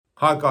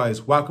Hi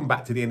guys, welcome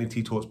back to the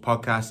NFT Talks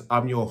podcast.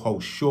 I'm your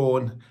host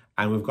Sean,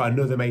 and we've got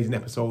another amazing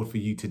episode for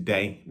you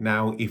today.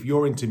 Now, if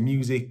you're into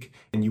music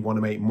and you want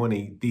to make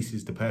money, this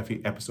is the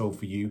perfect episode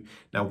for you.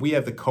 Now, we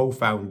have the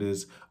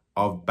co-founders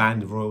of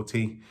Band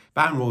Royalty.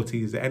 Band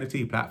Royalty is an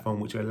NFT platform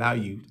which will allow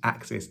you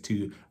access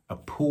to a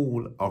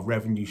pool of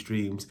revenue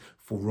streams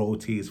for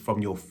royalties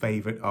from your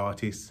favorite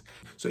artists.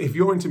 So if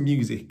you're into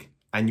music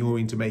and you're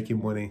into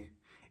making money,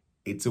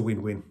 it's a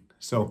win-win.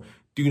 So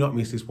do not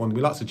miss this one. There'll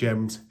be lots of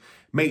gems.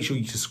 Make sure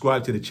you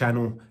subscribe to the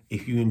channel.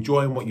 If you're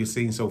enjoying what you're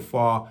seeing so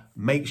far,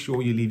 make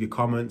sure you leave your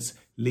comments,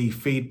 leave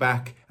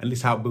feedback, and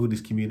let's help build this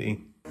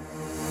community.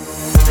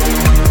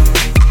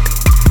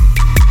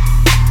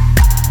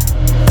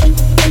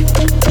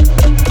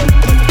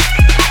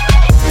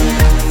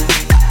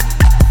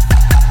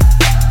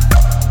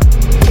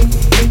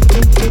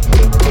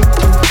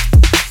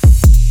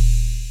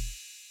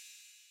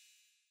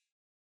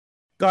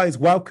 Guys,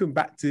 welcome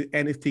back to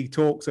NFT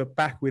Talks. We're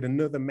back with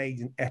another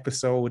amazing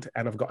episode,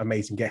 and I've got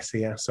amazing guests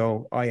here.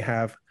 So I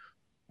have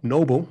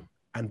Noble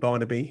and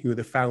Barnaby, who are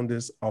the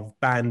founders of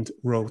Band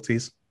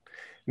Royalties.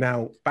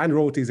 Now, Band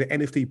Royalties is an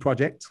NFT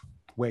project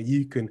where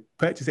you can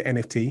purchase an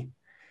NFT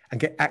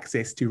and get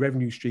access to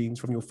revenue streams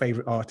from your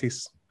favorite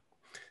artists.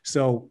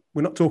 So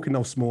we're not talking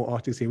no small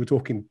artists here, we're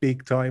talking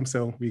big time.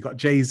 So we've got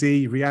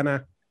Jay-Z,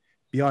 Rihanna,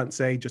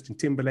 Beyonce, Justin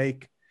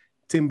Timberlake,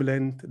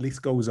 Timbaland, the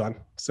list goes on.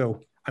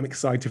 So I'm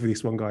excited for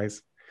this one,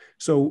 guys.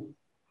 So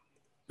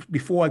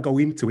before I go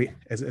into it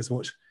as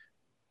much,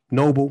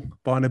 Noble,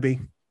 Barnaby,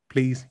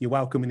 please, you're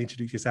welcome, and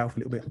introduce yourself a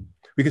little bit.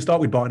 We can start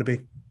with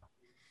Barnaby.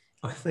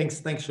 Oh,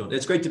 thanks, Sean.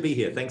 It's great to be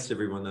here. Thanks to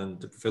everyone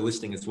and for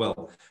listening as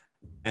well.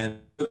 And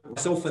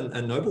myself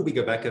and Noble, we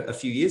go back a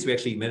few years. We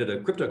actually met at a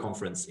crypto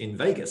conference in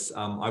Vegas.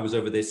 I was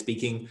over there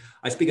speaking.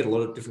 I speak at a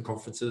lot of different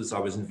conferences. I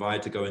was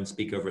invited to go and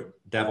speak over at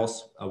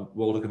Davos, a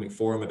World Economic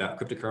Forum about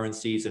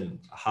cryptocurrencies, and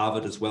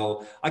Harvard as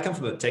well. I come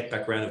from a tech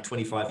background of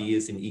 25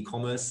 years in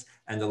e-commerce,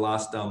 and the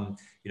last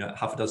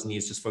half a dozen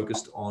years just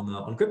focused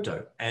on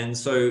crypto. And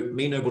so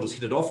me and Noble just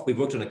hit it off. We've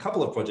worked on a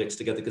couple of projects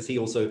together because he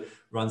also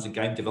runs a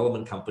game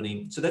development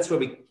company. So that's where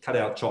we cut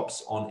our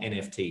chops on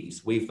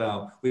NFTs. We've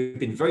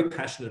been very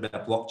passionate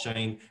about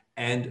blockchain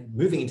and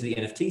moving into the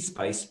NFT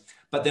space.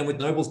 But then with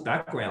Noble's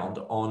background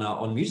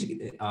on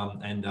music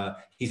and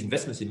his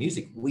investments in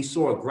music, we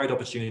saw a great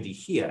opportunity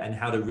here and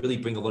how to really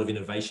bring a lot of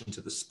innovation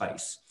to the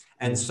space.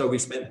 And so we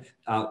spent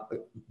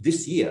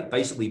this year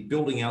basically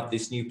building out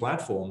this new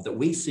platform that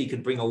we see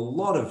could bring a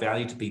lot of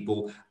value to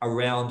people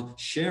around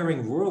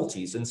sharing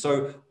royalties. And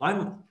so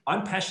I'm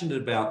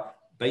passionate about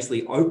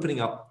basically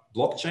opening up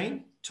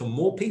blockchain to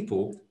more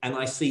people. And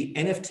I see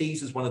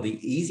NFTs as one of the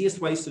easiest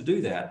ways to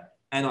do that.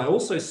 And I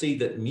also see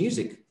that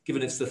music,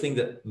 given it's the thing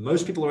that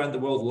most people around the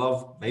world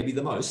love, maybe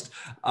the most,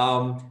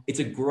 it's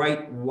a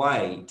great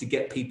way to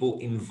get people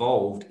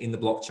involved in the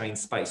blockchain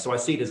space. So I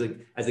see it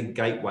as a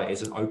gateway,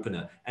 as an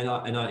opener. And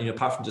I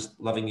apart from just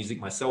loving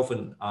music myself,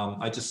 and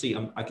I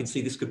can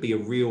see this could be a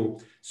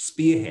real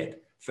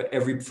spearhead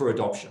for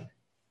adoption.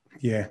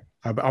 Yeah,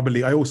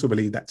 I also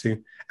believe that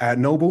too.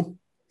 Noble,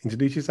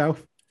 introduce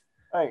yourself.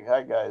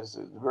 Hi guys.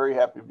 Very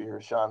happy to be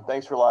here, Sean.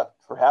 Thanks a lot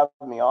for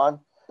having me on.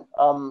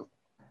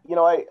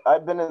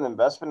 I've been in the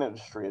investment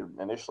industry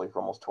initially for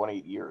almost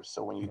 28 years.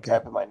 So when you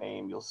type in my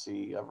name, you'll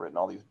see I've written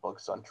all these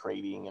books on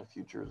trading and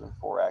futures and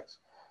Forex.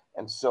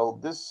 And so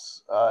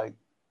this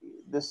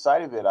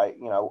side of it,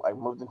 I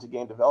moved into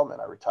game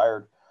development. I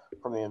retired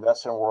from the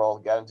investment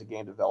world, got into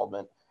game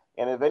development.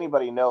 And if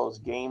anybody knows,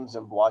 games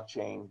and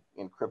blockchain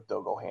and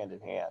crypto go hand in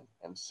hand.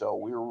 And so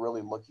we were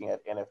really looking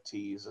at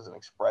NFTs as an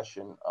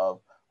expression of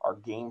our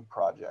game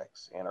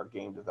projects and our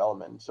game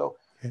development. And so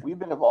we've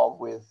been involved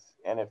with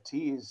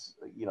NFTs,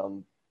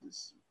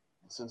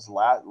 since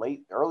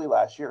early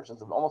last year,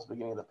 since almost the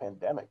beginning of the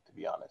pandemic, to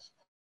be honest.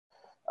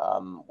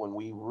 When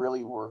we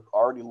really were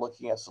already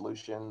looking at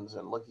solutions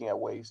and looking at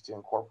ways to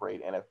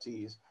incorporate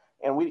NFTs,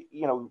 and we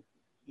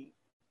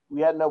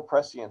had no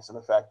prescience in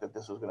the fact that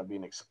this was going to be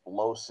an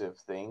explosive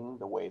thing,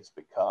 the way it's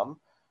become,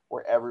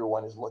 where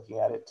everyone is looking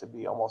at it to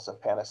be almost a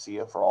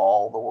panacea for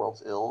all the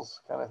world's ills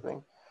kind of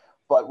thing.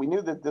 But we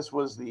knew that this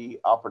was the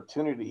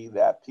opportunity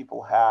that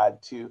people had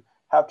to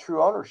have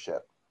true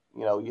ownership.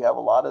 You have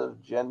a lot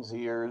of Gen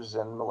Zers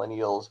and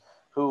millennials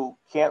who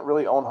can't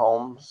really own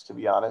homes, to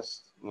be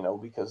honest,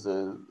 because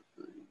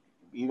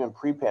even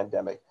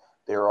pre-pandemic,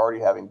 they were already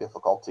having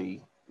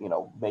difficulty,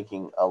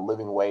 making a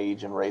living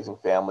wage and raising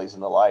families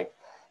and the like.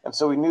 And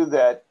so we knew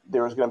that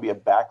there was going to be a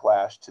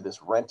backlash to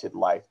this rented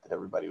life that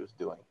everybody was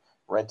doing,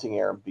 renting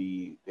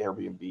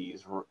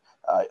Airbnbs,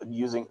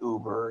 using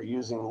Uber,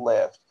 using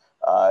Lyft.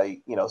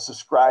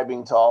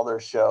 Subscribing to all their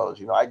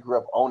shows. I grew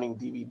up owning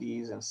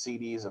DVDs and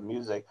CDs of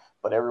music,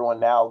 but everyone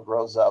now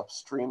grows up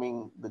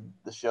streaming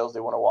the shows they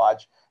want to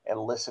watch and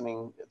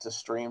listening to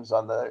streams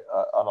on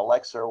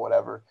Alexa or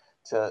whatever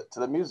to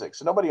the music.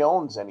 So nobody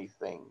owns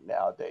anything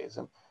nowadays.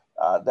 And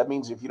that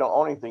means if you don't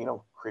own anything, you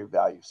don't create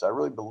value. So I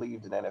really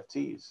believed in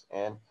NFTs.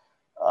 And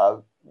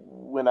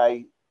when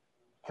I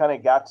kind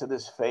of got to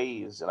this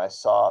phase, and I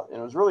saw, and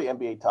it was really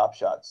NBA Top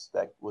Shots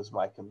that was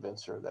my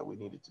convincer that we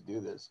needed to do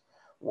this.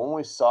 When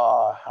we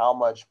saw how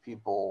much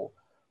people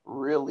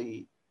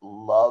really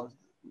loved,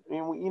 I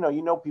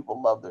mean,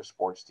 people love their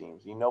sports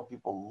teams.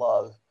 People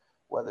love,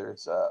 whether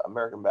it's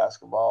American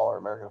basketball or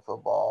American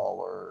football,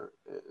 or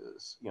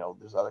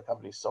there's other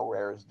companies. So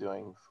Rare is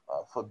doing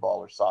football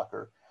or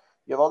soccer.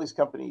 You have all these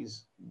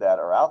companies that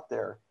are out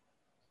there.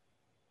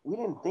 We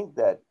didn't think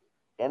that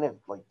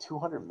like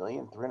 $200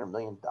 million, $300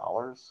 million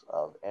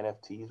of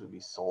NFTs would be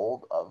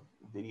sold of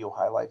video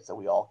highlights that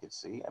we all could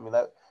see. I mean,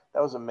 that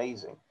was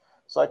amazing.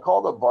 So I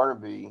called up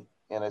Barnaby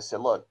and I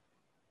said, look,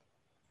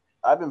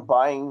 I've been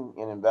buying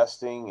and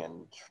investing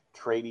and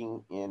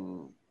trading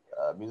in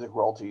music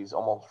royalties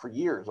almost for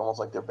years, almost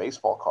like they're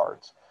baseball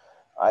cards.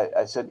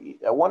 I said,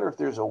 I wonder if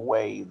there's a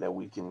way that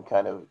we can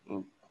kind of,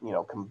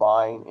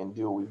 combine and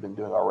do what we've been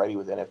doing already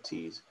with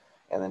NFTs,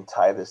 and then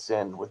tie this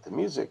in with the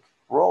music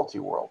royalty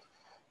world.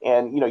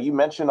 And, you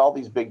mentioned all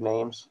these big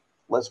names.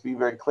 Let's be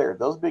very clear.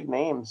 Those big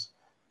names,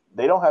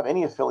 they don't have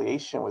any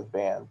affiliation with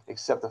band,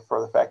 except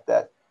for the fact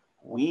that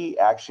we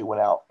actually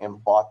went out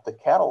and bought the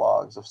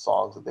catalogs of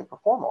songs that they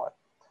perform on.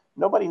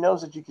 Nobody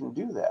knows that you can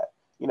do that.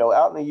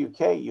 Out in the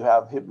UK, you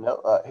have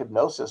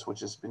Hypnosis, which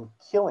has been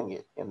killing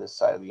it in this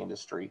side of the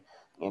industry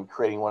in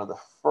creating one of the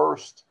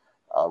first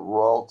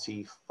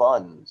royalty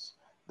funds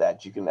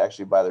that you can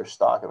actually buy their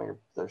stock. I mean,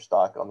 their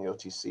stock on the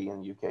OTC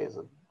in the UK is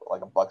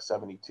like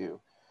 $1.72.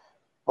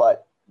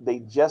 But they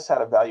just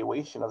had a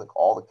valuation of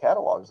all the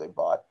catalogs they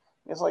bought.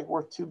 It's like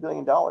worth $2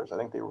 billion. I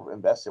think they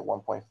invested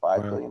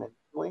 $1.5 billion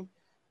initially,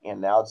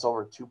 and now it's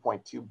over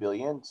 $2.2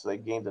 billion. So they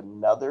gained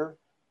another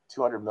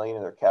 $200 million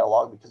in their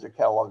catalog because their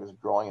catalog is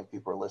growing and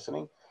people are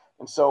listening.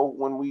 And so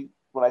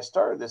when I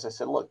started this, I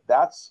said, look,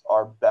 that's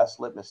our best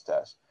litmus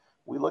test.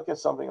 We look at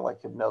something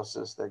like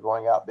Hypnosis. They're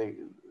going out.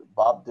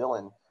 Bob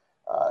Dylan,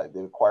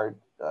 they acquired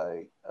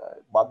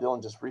Bob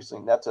Dylan just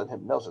recently, that's a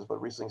Hypnosis,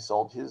 but recently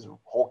sold his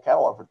whole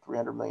catalog for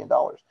 $300 million.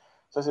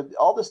 So I said,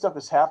 all this stuff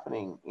is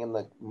happening in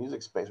the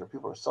music space where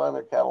people are selling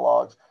their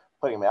catalogs,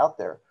 putting them out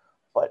there,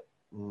 but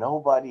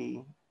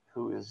nobody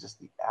who is just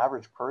the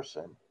average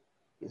person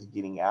is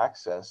getting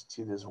access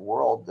to this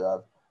world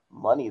of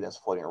money that's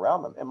floating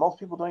around them. And most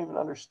people don't even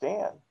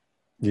understand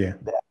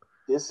that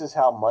this is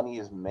how money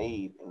is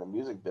made in the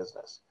music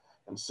business.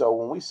 And so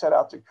when we set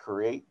out to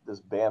create this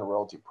band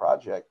royalty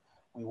project,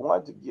 we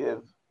wanted to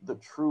give the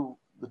true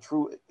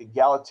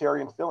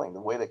egalitarian feeling,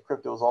 the way that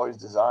crypto was always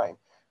designed,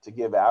 to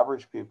give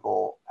average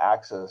people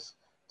access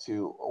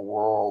to a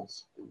world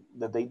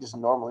that they just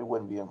normally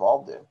wouldn't be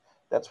involved in.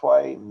 That's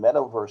why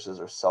metaverses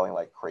are selling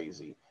like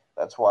crazy.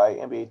 That's why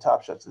NBA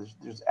Top Shots,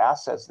 there's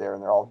assets there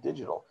and they're all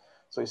digital.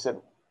 So he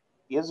said,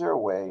 is there a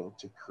way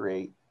to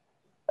create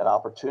an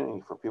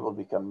opportunity for people to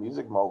become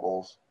music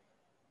moguls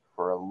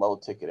for a low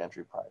ticket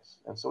entry price?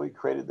 And so we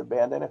created the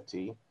band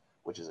NFT,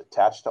 which is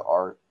attached to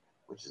art,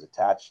 which is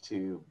attached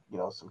to,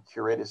 some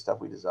curated stuff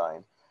we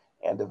designed,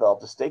 and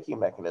developed a staking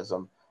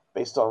mechanism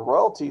based on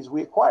royalties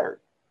we acquired.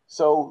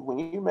 So when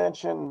you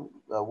mention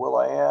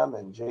will.i.am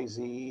and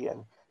Jay-Z,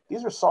 and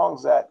these are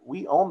songs that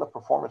we own the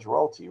performance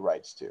royalty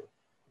rights to.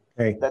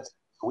 Okay.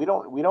 We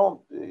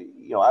don't,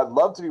 I'd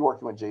love to be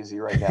working with Jay-Z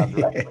right now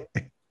directly.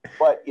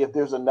 But if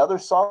there's another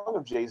song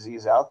of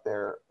Jay-Z's out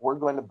there, we're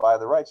going to buy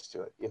the rights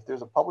to it. If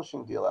there's a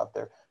publishing deal out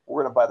there,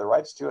 we're going to buy the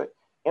rights to it.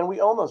 And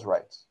we own those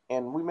rights.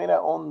 And we may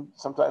not own,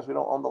 sometimes we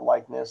don't own the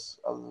likeness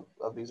of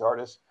these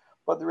artists.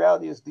 But the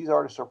reality is these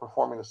artists are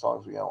performing the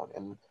songs we own.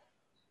 And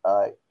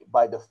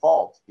by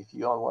default, if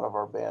you own one of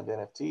our band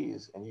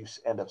NFTs and you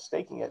end up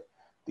staking it,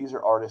 these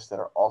are artists that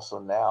are also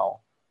now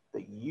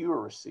that you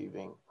are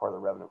receiving part of the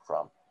revenue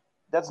from.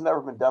 That's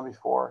never been done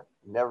before,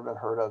 never been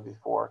heard of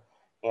before.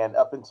 And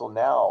up until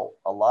now,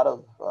 a lot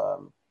of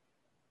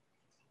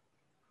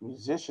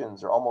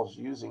musicians are almost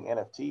using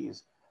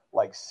NFTs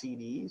like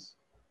CDs,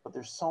 but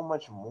there's so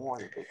much more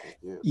that they can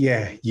do.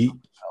 Yeah,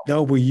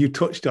 you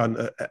touched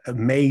on a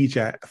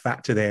major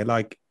factor there.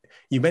 Like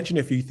you mentioned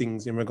a few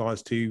things in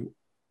regards to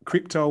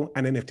crypto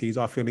and NFTs.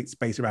 I feel it's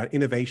based around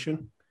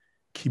innovation,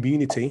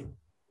 community,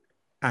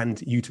 and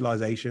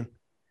utilization.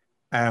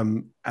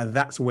 And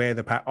that's where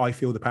I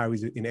feel the power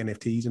is in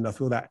NFTs. And I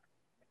feel that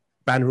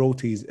band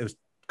royalties has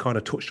kind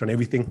of touched on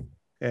everything.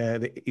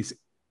 It's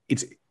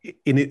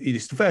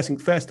the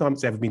first time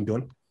it's ever been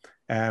done.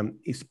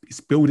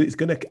 It's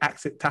going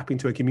to tap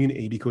into a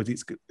community because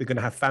they're going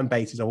to have fan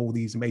bases of all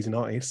these amazing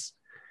artists,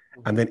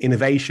 and then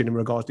innovation in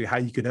regards to how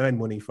you can earn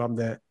money from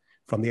the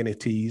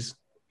NFTs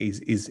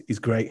is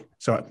great.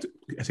 So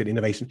I said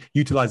innovation,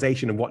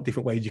 utilization, and what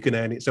different ways you can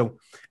earn it. So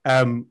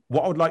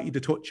what I would like you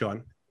to touch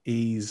on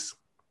is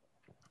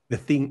the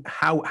thing,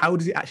 how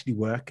does it actually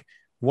work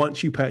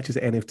once you purchase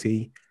an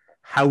NFT?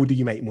 How do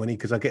you make money?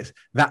 Because I guess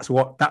that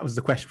was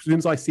the question. As soon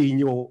as I seen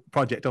your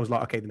project, I was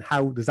like, okay, then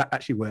how does that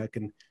actually work?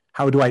 And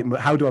how do I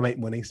make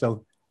money?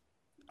 So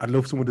I'd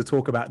love someone to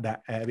talk about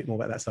that a bit more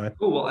about that side.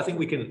 Cool. Well, I think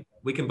we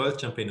can both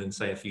jump in and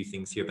say a few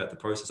things here about the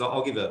process.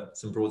 I'll give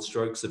some broad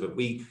strokes of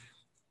it.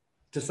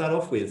 To start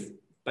off with,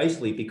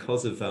 basically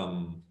because of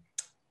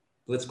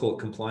let's call it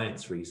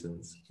compliance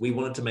reasons, we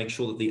wanted to make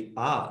sure that the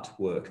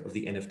artwork of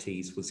the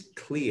NFTs was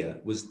clear,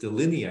 was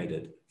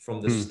delineated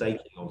from the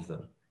staking of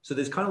them. So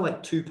there's kind of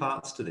like two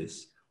parts to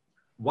this.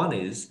 One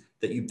is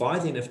that you buy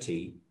the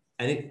NFT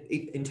and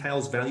it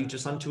entails value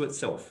just unto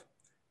itself.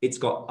 It's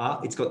got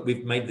art,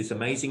 we've made this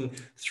amazing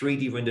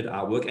 3D rendered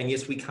artwork. And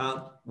yes, we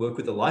can't work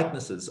with the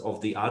likenesses of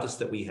the artists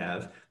that we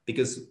have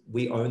because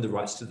we own the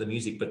rights to the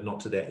music, but not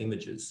to their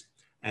images.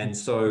 And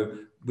so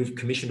we've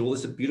commissioned all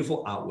this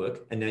beautiful artwork,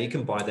 and now you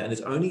can buy that. And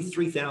there's only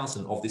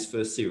 3,000 of this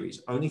first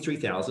series, only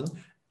 3,000.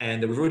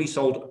 And we've already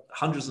sold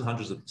hundreds and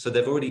hundreds of, so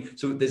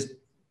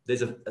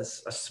there's a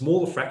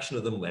smaller fraction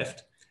of them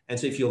left. And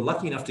so if you're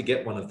lucky enough to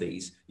get one of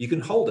these, you can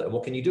hold it. And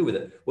what can you do with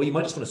it? Well, you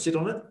might just want to sit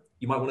on it.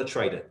 You might want to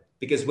trade it.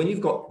 Because when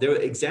there are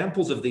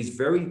examples of these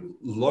very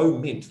low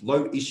mint,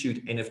 low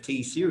issued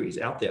NFT series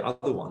out there,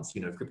 other ones,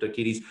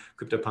 CryptoKitties,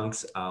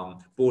 CryptoPunks,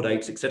 Bored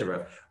Apes,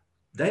 etc.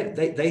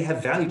 They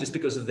have value just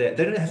because of they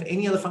don't have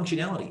any other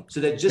functionality. So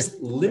they're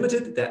just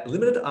limited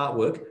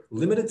artwork,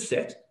 limited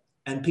set,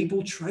 and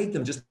people trade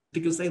them just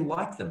because they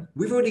like them.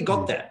 We've already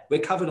got that. We're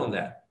covered on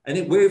that. And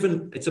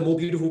it's a more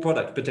beautiful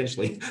product,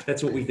 potentially.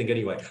 That's what we think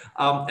anyway.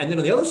 And then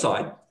on the other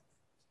side,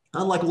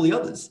 unlike all the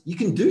others, you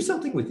can do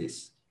something with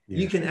this. Yeah.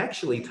 You can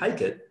actually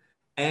take it.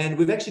 And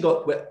we've actually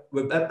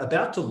we're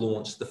about to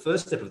launch the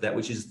first step of that,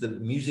 which is the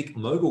Music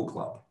Mogul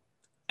Club.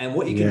 And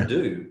what you can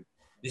do,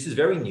 this is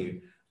very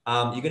new,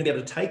 you're going to be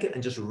able to take it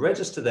and just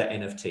register that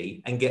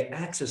NFT and get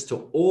access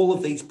to all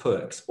of these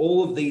perks,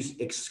 all of these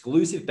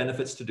exclusive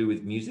benefits to do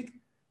with music.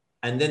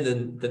 And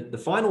then the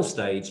final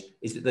stage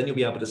is that then you'll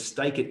be able to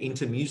stake it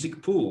into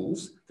music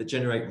pools that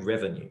generate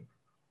revenue.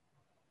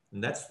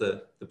 And that's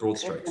the broad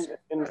strokes.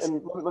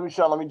 And let me,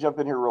 Sean, let me jump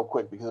in here real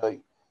quick because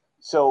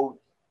so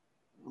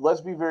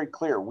let's be very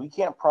clear. We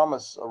can't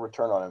promise a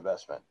return on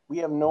investment. We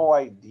have no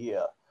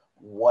idea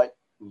what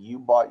you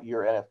bought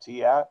your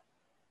NFT at.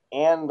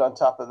 And on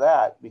top of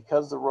that,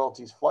 because the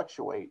royalties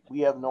fluctuate, we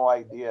have no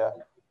idea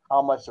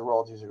how much the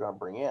royalties are going to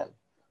bring in.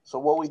 So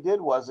what we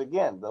did was,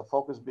 again, the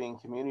focus being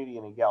community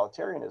and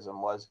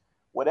egalitarianism was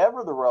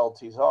whatever the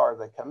royalties are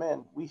that come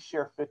in, we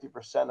share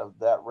 50% of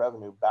that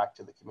revenue back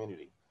to the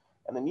community.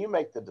 And then you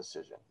make the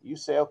decision. You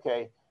say,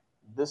 okay,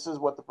 this is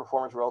what the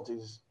performance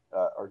royalties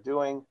are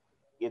doing.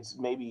 It's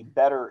maybe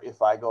better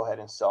if I go ahead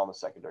and sell in the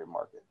secondary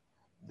market.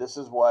 This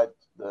is what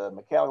the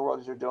mechanical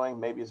royalties are doing.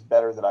 Maybe it's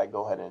better that I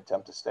go ahead and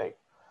attempt to stake.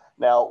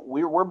 Now,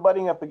 we're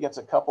butting up against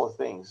a couple of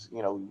things.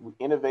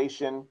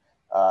 Innovation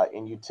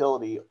in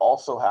utility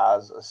also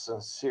has a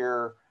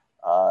sincere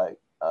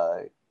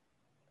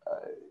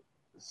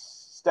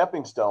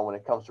stepping stone when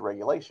it comes to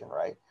regulation,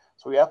 right?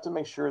 So we have to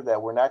make sure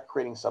that we're not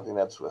creating something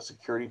that's a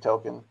security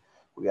token.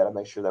 We got to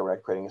make sure that we're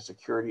not creating a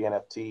security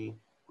NFT.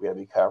 We got to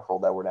be careful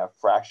that we're not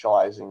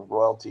fractionalizing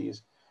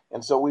royalties.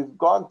 And so we've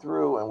gone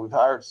through and we've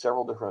hired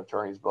several different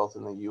attorneys, both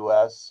in the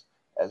US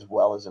as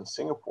well as in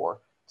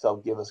Singapore, to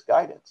help give us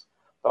guidance.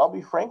 But I'll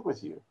be frank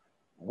with you,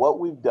 what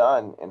we've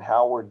done and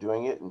how we're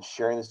doing it and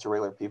sharing this to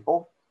regular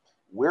people,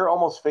 we're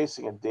almost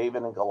facing a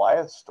David and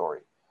Goliath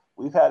story.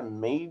 We've had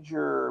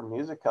major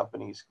music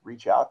companies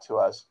reach out to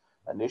us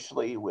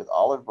initially with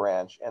Olive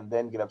Branch and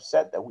then get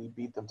upset that we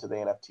beat them to the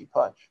NFT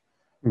punch.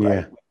 Right?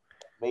 Yeah.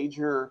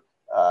 Major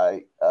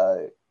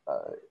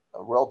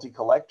royalty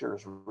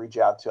collectors reach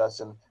out to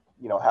us and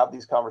have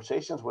these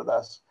conversations with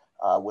us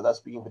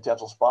being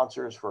potential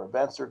sponsors for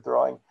events they're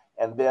throwing,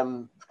 and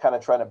them kind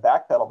of trying to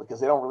backpedal because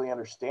they don't really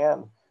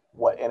understand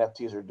what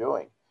NFTs are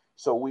doing.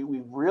 So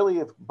we really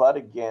have butt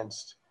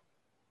against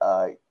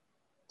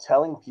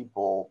telling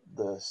people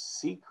the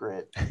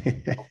secret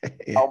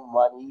of how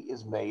money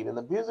is made in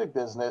the music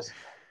business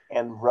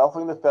and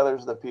ruffling the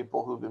feathers of the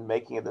people who've been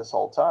making it this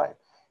whole time.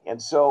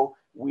 And so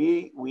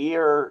we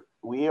are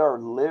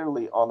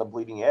literally on the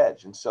bleeding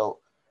edge. And so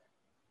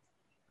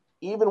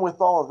even with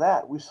all of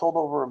that, we sold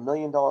over $1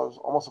 million,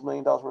 almost $1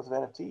 million worth of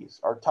NFTs.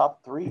 Our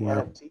top three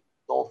NFTs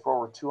sold for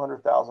over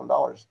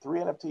 $200,000. 3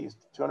 NFTs,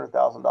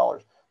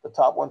 $200,000. The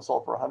top one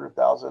sold for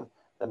 $100,000.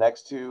 The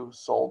next 2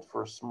 sold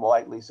for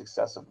slightly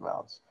successive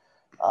amounts.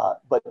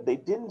 But they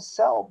didn't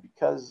sell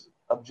because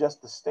of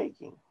just the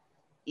staking.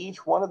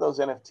 Each one of those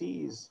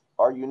NFTs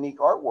are unique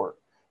artwork.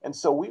 And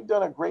so we've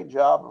done a great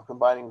job of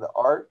combining the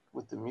art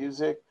with the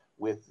music,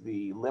 with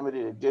the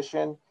limited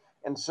edition.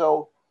 And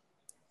so,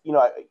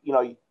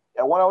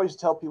 I want to always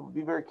tell people,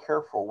 be very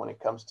careful when it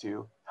comes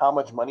to how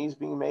much money is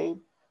being made,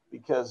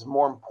 because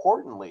more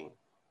importantly,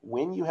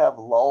 when you have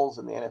lulls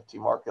in the NFT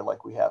market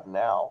like we have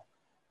now,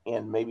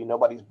 and maybe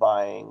nobody's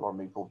buying or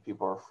maybe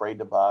people are afraid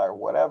to buy or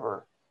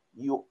whatever,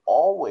 you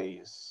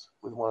always,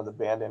 with one of the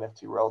banned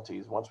NFT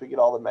royalties, once we get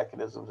all the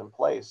mechanisms in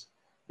place,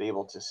 be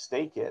able to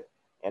stake it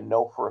and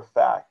know for a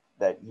fact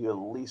that you at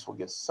least will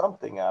get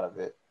something out of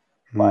it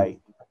by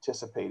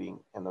participating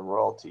in the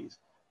royalties.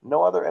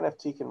 No other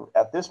NFT can,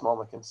 at this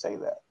moment, can say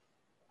that.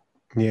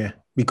 Yeah,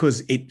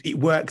 because it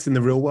works in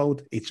the real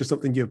world. It's just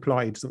something you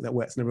applied, something that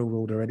works in the real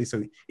world already.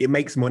 So it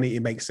makes money,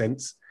 it makes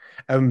sense.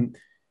 What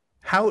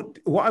I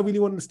really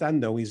want to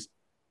understand though is,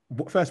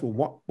 first of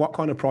all, what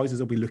kind of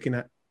prizes are we looking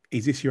at?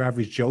 is this your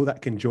average Joe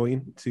that can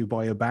join to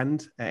buy a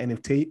band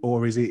NFT,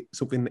 or is it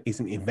something that is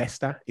an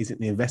investor? Is it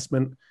an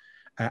investment?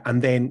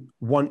 And then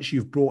once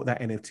you've brought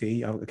that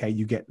NFT, okay,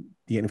 you get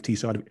the NFT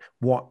side of it.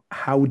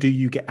 How do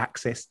you get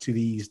access to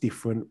these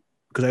different?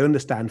 Because I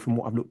understand from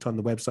what I've looked on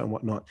the website and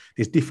whatnot,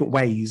 there's different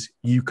ways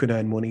you can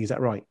earn money. Is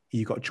that right?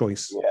 You got a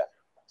choice. Yeah.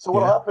 So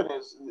what'll happen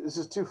is, this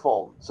is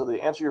twofold. So to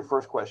answer your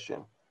first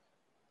question,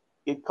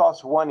 it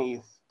costs 1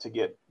 ETH to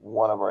get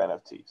one of our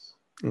NFTs.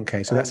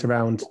 Okay, so that's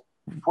around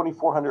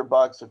 $2,400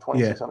 or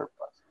 $2,600.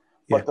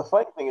 But the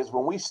funny thing is,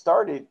 when we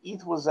started,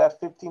 ETH was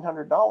at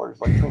 $1,500,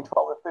 like between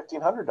 $1,200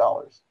 and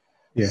 $1,500.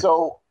 Yeah.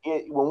 So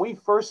when we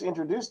first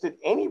introduced it,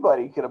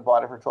 anybody could have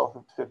bought it for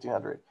 $1,200 to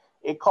 $1,500.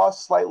 It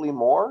costs slightly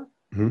more,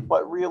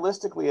 but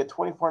realistically, at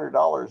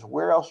 $2,400,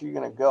 where else are you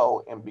going to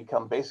go and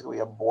become basically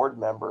a board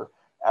member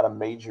at a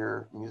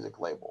major music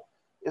label?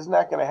 Isn't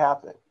that going to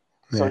happen?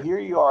 Yeah. So here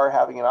you are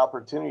having an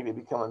opportunity to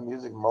become a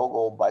music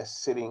mogul by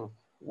sitting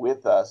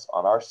with us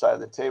on our side of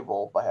the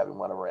table by having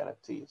one of our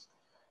NFTs.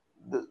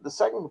 The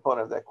second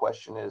component of that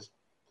question is,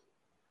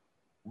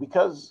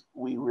 because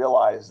we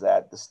realize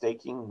that the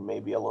staking may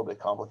be a little bit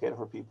complicated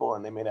for people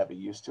and they may not be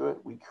used to it,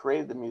 we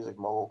created the Music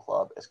Mogul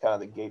Club as kind of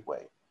the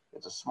gateway.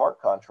 It's a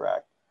smart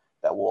contract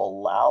that will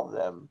allow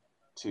them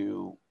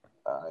to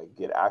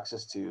get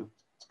access to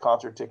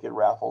concert ticket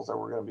raffles that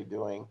we're going to be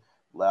doing,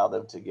 allow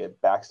them to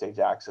get backstage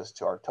access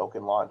to our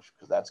token launch,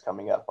 because that's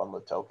coming up on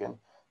the token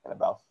in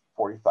about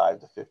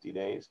 45 to 50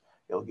 days.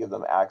 It'll give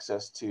them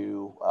access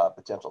to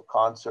potential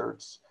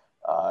concerts.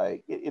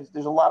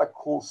 There's a lot of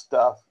cool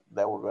stuff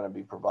that we're going to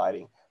be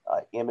providing,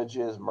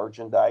 images,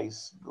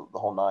 merchandise, the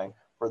whole nine,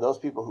 for those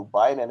people who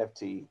buy an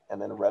NFT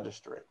and then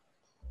register it.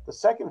 The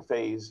second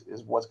phase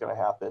is what's going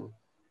to happen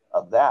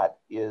of that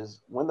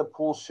is when the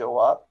pools show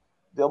up,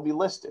 they'll be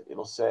listed.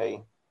 It'll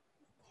say,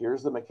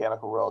 here's the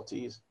mechanical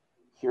royalties,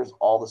 here's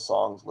all the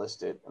songs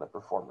listed and the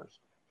performers.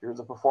 Here's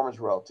the performance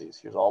royalties,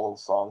 here's all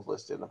the songs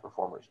listed and the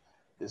performers.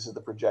 This is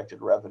the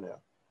projected revenue.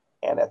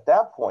 And at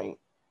that point,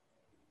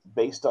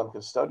 based on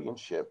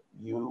custodianship,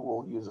 you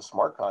will use a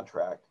smart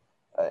contract.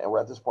 And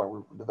we're at this point,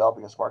 we're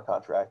developing a smart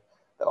contract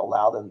that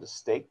allow them to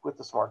stake with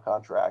the smart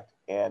contract.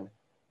 And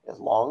as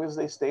long as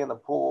they stay in the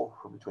pool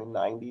for between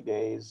 90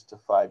 days to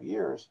 5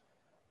 years,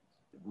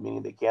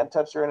 meaning they can't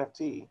touch their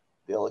NFT,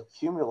 they'll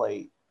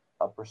accumulate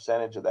a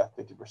percentage of that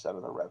 50%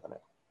 of the revenue.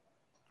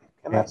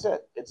 And that's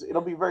it.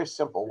 It'll be very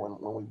simple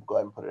when we go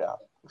ahead and put it out.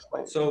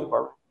 Explain.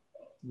 So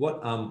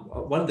what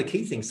one of the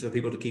key things for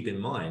people to keep in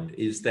mind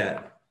is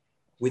that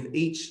with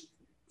each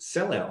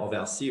sellout of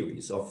our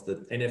series of the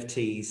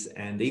NFTs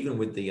and even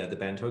with the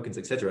band tokens,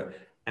 etc.,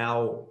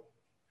 our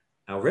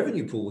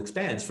revenue pool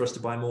expands for us to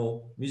buy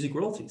more music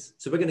royalties.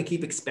 So we're going to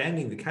keep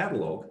expanding the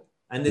catalog,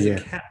 and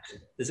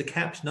there's a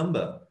capped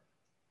number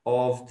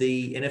of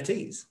the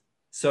NFTs.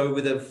 So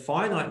with a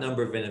finite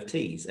number of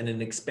NFTs and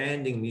an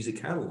expanding music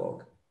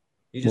catalog,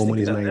 you just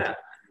think about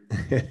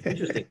that.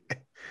 Interesting.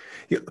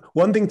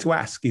 One thing to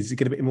ask is to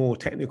get a bit more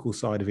technical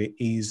side of it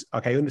is,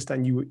 okay, I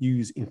understand you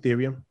use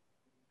Ethereum.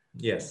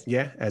 Yes.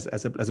 Yeah, as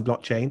a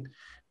blockchain.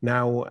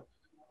 Now,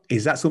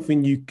 is that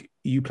something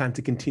you plan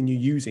to continue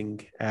using?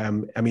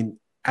 I mean,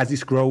 as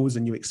this grows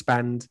and you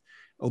expand,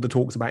 all the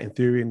talks about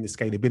Ethereum, the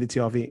scalability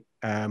of it,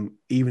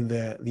 even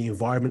the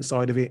environment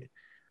side of it.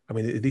 I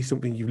mean, is this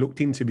something you've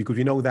looked into? Because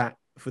you know that,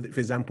 for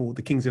example,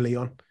 the Kings of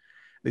Leon,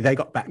 they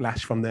got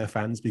backlash from their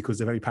fans because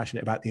they're very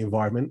passionate about the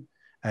environment.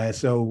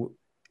 So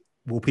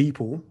will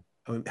people,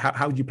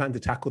 how do you plan to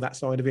tackle that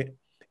side of it?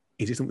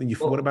 Is it something you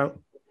thought about?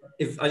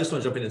 If I just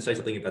want to jump in and say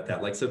something about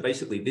that, like, so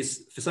basically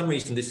this, for some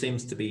reason, this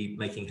seems to be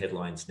making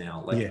headlines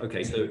now. Like,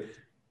 okay, so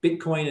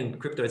Bitcoin and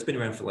crypto, it's been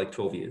around for like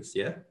 12 years.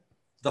 Yeah.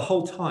 The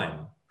whole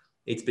time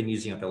it's been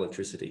using up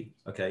electricity.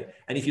 Okay.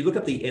 And if you look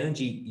up the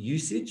energy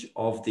usage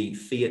of the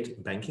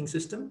fiat banking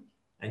system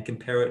and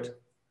compare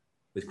it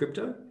with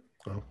crypto.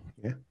 Oh,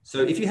 yeah.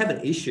 So if you have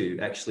an issue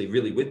actually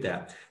really with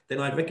that, then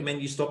I'd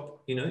recommend you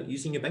stop,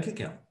 using your bank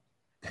account.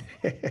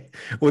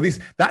 Well,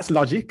 that's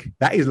logic.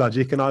 That is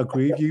logic, and I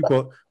agree with you.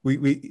 But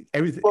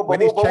everything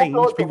when it's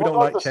changed, people don't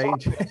like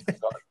change.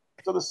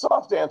 So the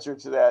soft answer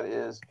to that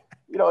is,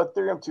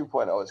 Ethereum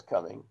 2.0 is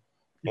coming,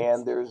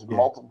 and there's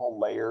multiple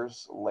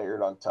layers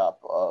layered on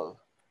top of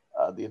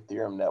the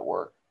Ethereum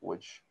network,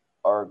 which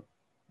are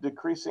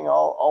decreasing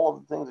all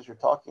of the things that you're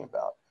talking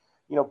about.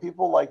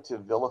 People like to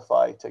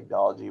vilify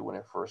technology when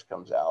it first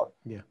comes out,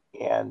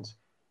 and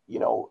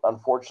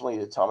unfortunately,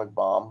 the atomic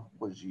bomb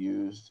was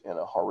used in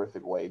a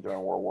horrific way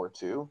during World War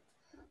II,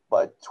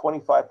 but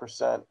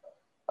 25%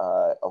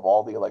 of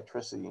all the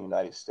electricity in the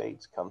United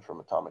States comes from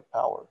atomic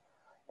power.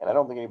 And I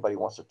don't think anybody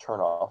wants to turn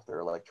off their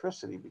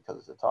electricity because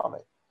it's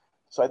atomic.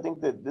 So I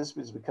think that this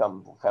has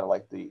become kind of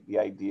like the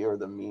idea or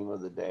the meme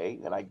of the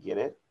day, and I get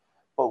it.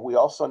 But we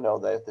also know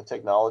that if the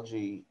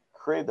technology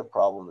created the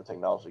problem, the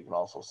technology can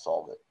also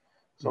solve it.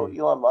 So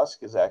Elon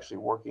Musk is actually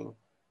working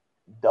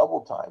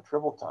double time,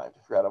 triple time to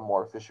figure out a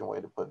more efficient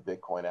way to put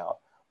Bitcoin out,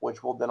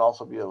 which will then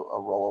also be a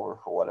rollover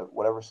for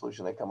whatever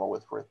solution they come up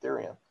with for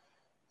Ethereum.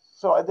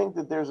 So I think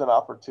that there's an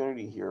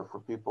opportunity here for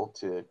people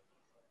to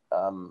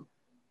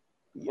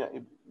you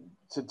know,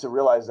 to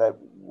realize that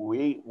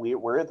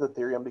we're at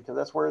Ethereum because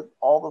that's where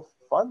all the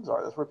funds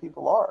are. That's where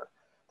people are.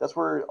 That's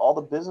where all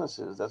the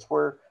businesses, that's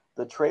where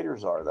the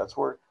traders are. That's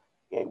where,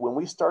 when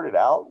we started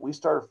out, we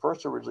started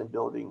first originally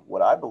building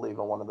what I believe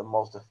in one of the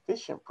most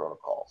efficient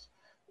protocols,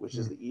 which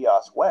is the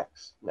EOS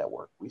WEX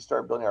network. We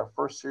started building our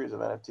first series of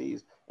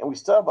NFTs, and we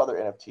still have other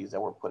NFTs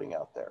that we're putting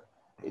out there.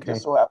 It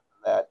just so happens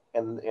that,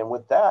 and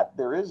with that,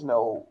 there is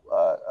no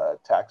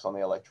tax on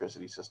the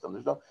electricity system.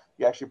 There's no,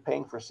 you're actually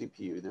paying for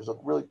CPU. There's a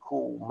really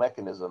cool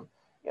mechanism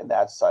in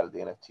that side of the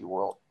NFT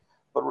world.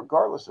 But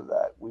regardless of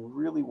that, we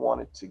really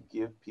wanted to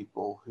give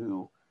people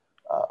who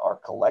are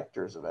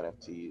collectors of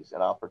NFTs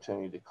an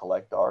opportunity to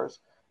collect ours.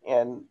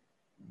 And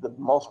the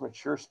most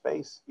mature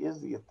space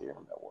is the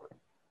Ethereum network.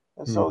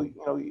 And so, you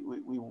know,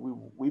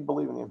 we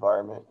believe in the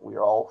environment. We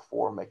are all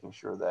for making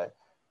sure that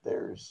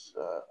there's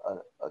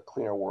a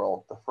cleaner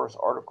world. The first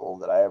article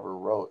that I ever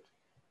wrote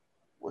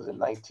was in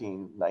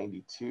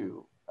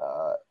 1992,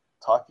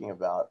 talking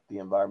about the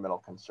environmental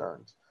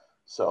concerns.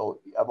 So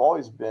I've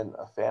always been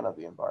a fan of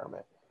the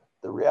environment.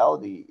 The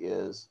reality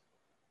is,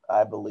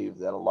 I believe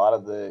that a lot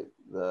of the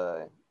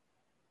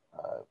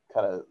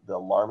kind of the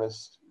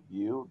alarmist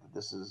view that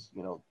this is,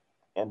 you know,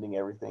 ending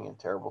everything and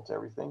terrible to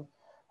everything,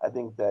 I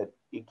think that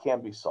it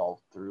can be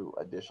solved through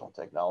additional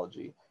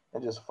technology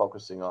and just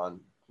focusing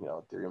on, you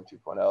know, Ethereum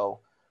 2.0,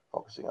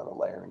 focusing on the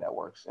layering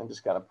networks, and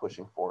just kind of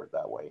pushing forward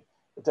that way.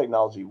 The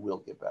technology will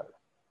get better.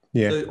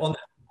 Yeah. So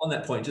on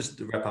that point, just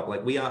to wrap up,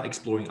 like, we are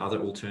exploring other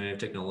alternative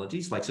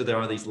technologies. Like, so there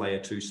are these layer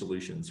 2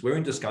 solutions. We're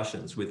in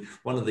discussions with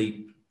one of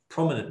the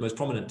most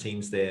prominent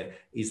teams there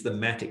is the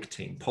Matic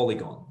team,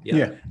 Polygon.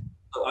 Yeah.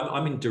 So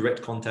I'm in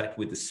direct contact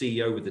with the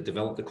CEO, with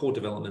the core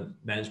development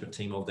management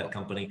team of that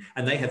company,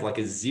 and they have like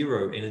a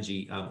zero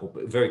energy, or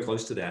very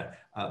close to that.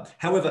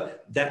 However,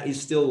 that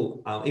is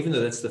still, even though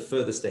that's the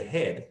furthest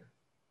ahead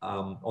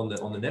on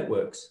the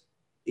networks,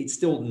 it's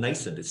still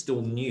nascent, it's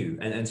still new,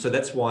 and so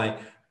that's why,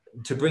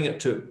 to bring it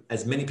to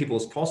as many people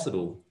as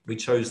possible, we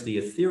chose the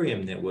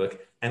Ethereum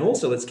network. And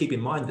also, let's keep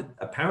in mind that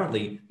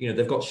apparently, you know,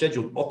 they've got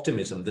scheduled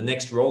Optimism. The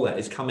next rollout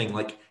is coming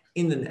like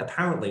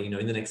apparently, you know,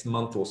 in the next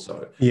month or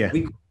so. Yeah.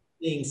 We're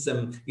seeing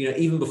some, you know,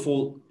 even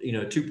before, you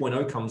know,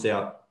 2.0 comes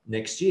out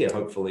next year,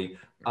 hopefully,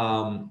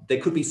 there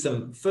could be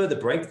some further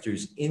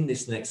breakthroughs in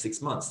this next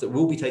 6 months that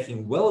we'll be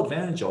taking well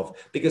advantage of,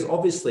 because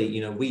obviously,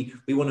 you know, we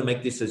want to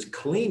make this as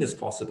clean as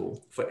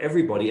possible for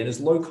everybody and as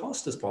low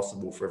cost as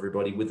possible for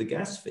everybody with the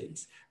gas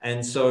fees.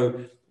 And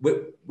so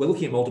we're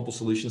looking at multiple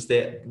solutions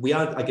there. We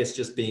are, I guess,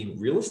 just being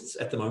realists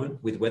at the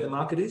moment with where the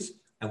market is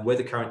and where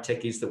the current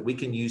tech is that we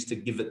can use to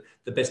give it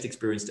the best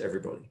experience to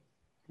everybody.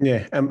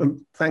 Yeah,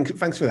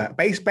 thanks for that.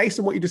 Based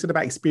on what you just said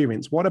about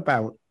experience, what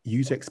about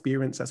user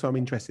experience? That's what I'm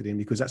interested in,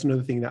 because that's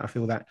another thing that I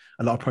feel that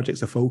a lot of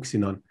projects are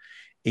focusing on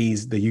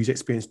is the user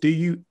experience. Do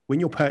you,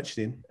 when you're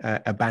purchasing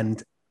a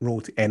banned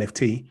royalty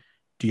NFT,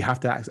 do you have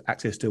to have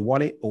access to a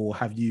wallet, or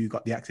have you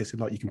got the access to,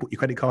 like, you can put your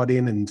credit card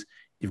in and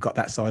you've got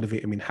that side of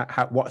it? I mean,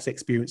 what's the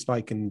experience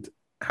like, and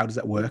how does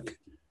that work?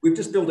 We've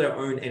just built our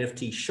own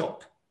NFT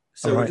shop.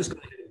 So we've just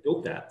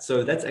built that.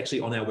 So that's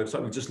actually on our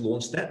website. We've just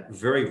launched that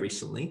very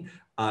recently.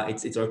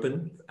 It's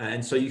open,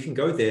 and so you can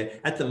go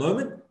there. At the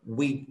moment,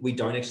 we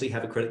don't actually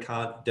have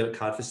a debit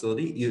card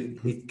facility.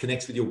 It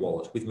connects with your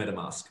wallet, with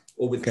MetaMask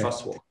or with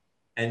Trust Wallet.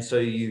 And so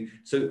you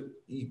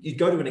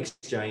go to an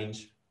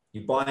exchange,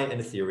 you buy an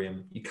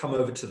Ethereum, you come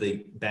over to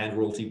the banned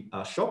royalty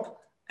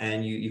shop,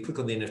 and you click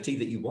on the NFT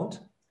that you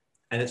want,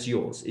 and it's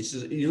yours. It's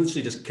just, you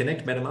literally just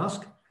connect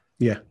MetaMask.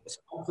 Yeah. It's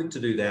one click to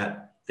do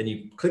that. Then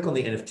you click on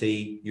the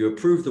NFT, you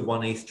approve the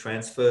 1 ETH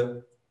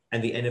transfer,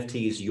 and the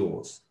NFT is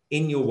yours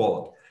in your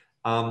wallet.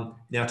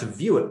 Now to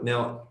view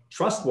it,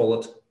 Trust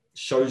Wallet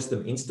shows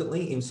them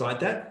instantly inside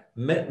that.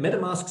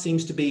 MetaMask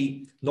seems to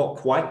be not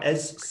quite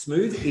as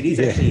smooth. It is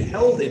actually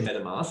held in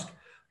MetaMask,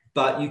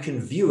 but you can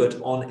view it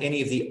on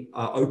any of the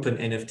open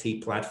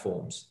NFT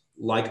platforms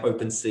like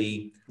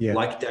OpenSea,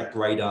 like DApp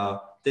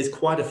Radar. There's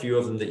quite a few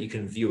of them that you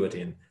can view it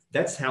in.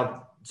 That's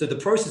how, so the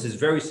process is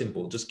very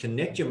simple. Just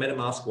connect your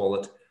MetaMask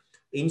wallet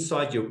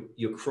inside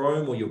your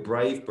Chrome or your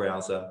Brave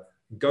browser,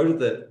 go to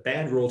the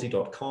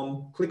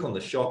bannedroyalty.com, click on the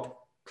shop,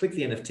 click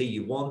the NFT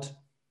you want,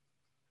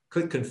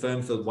 click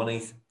confirm for 1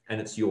 ETH, and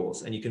it's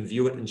yours. And you can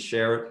view it and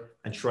share it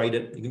and trade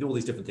it. You can do all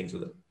these different things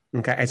with it.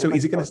 Okay. And so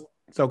is it going to,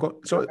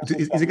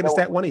 is it going to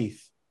stay at 1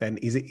 ETH then?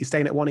 Is it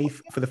staying at 1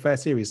 ETH for the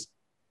first series?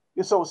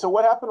 Yeah, so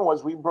what happened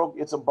was we broke,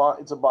 it's a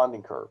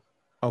bonding curve.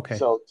 Okay.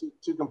 So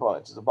two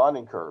components. It's a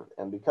bonding curve.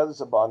 And because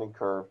it's a bonding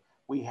curve,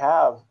 we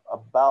have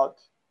about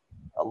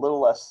a little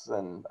less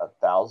than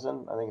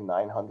 1,000, I think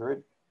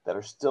 900, that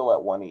are still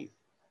at 1 ETH.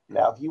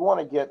 Now, if you want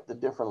to get the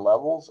different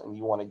levels and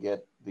you want to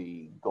get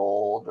the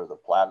gold or the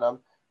platinum,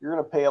 you're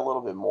going to pay a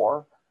little bit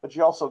more, but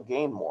you also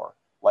gain more.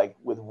 Like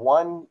with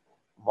one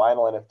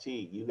vinyl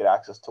NFT, you get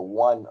access to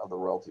one of the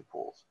royalty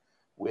pools.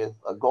 With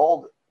a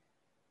gold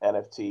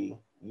NFT,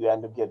 you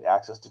end up getting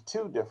access to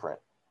 2 different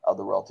of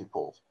the royalty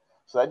pools.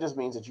 So that just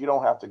means that you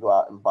don't have to go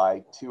out and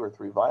buy 2 or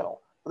 3 vinyl.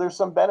 But there's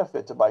some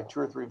benefit to buy 2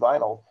 or 3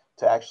 vinyl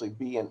to actually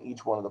be in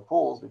each one of the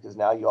pools, because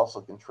now you also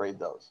can trade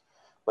those.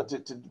 But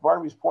to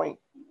Barnaby's point,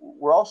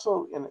 we're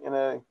also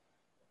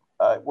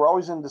we're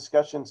always in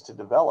discussions to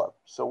develop.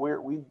 So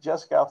we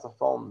just got off the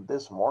phone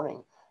this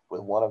morning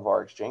with one of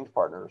our exchange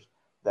partners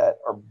that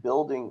are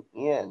building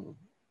in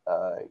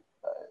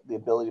the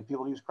ability of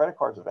people to use credit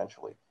cards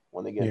eventually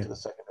when they get into the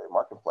secondary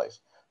marketplace.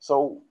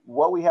 So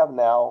what we have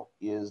now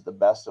is the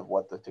best of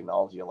what the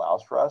technology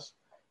allows for us.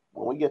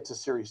 When we get to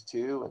Series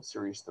 2 and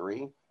Series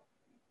 3,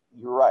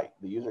 you're right.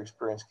 The user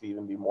experience could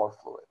even be more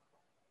fluid.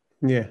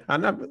 Yeah.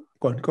 And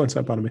go on,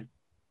 Sam, pardon me.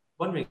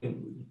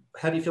 Wondering,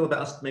 how do you feel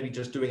about us maybe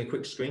just doing a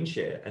quick screen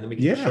share, and then we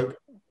can just show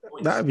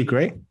points. That would be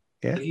great.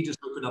 Yeah. If you just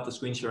open up the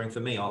screen sharing for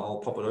me, I'll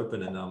pop it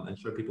open and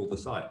show people the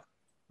site.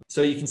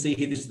 So you can see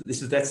here,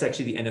 that's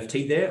actually the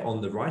NFT there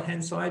on the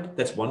right-hand side.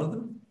 That's one of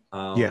them.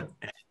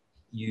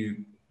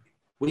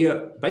 We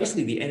are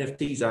basically, the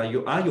NFTs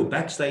are your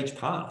backstage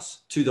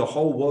pass to the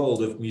whole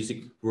world of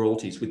music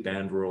royalties with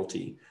band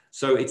royalty.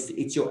 So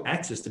it's your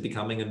access to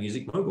becoming a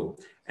music mogul.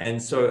 And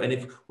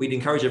if we'd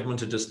encourage everyone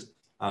to just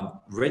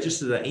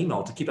register their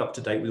email to keep up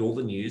to date with all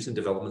the news and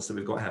developments that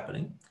we've got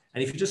happening.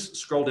 And if you just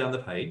scroll down the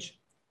page.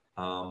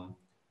 And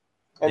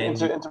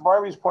to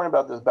Barnaby's point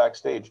about this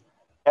backstage,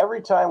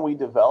 every time we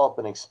develop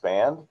and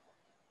expand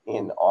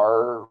in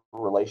our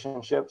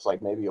relationships,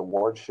 like maybe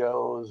award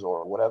shows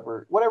or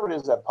whatever it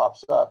is that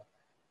pops up,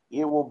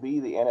 it will be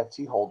the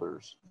NFT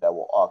holders that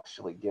will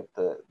actually get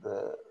the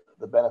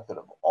benefit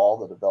of all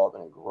the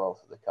development and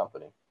growth of the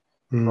company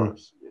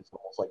first. It's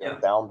almost like a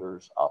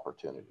founder's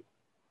opportunity.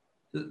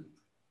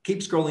 Keep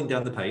scrolling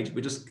down the page.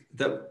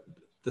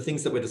 The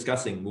things that we're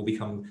discussing will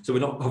become, so we're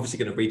not obviously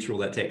going to read through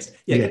all that text.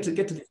 Get to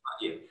this part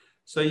here.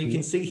 So you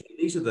can see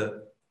these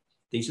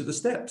are the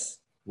steps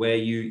where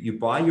you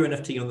buy your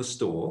NFT on the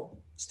store,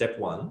 step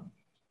 1.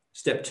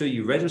 Step 2,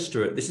 you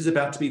register it. This is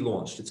about to be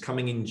launched. It's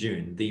coming in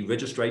June, the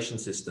registration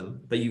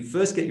system. But you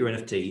first get your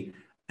NFT,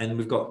 and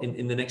we've got,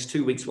 in the next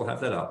 2 weeks, we'll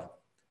have that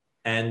up.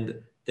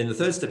 And then the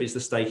third step is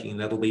the staking,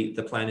 and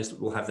the plan is that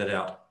we'll have that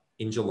out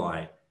in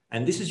July.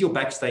 And this is your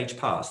backstage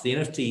pass. The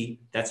NFT,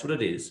 that's what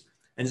it is.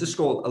 And just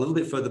scroll a little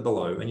bit further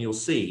below, and you'll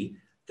see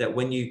that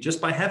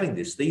just by having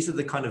this, these are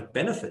the kind of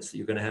benefits that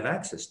you're going to have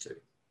access to.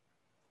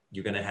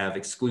 You're going to have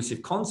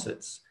exclusive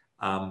concerts,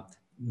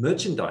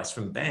 merchandise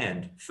from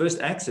band, first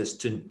access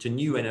to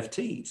new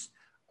NFTs,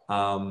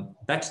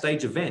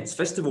 backstage events,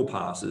 festival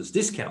passes,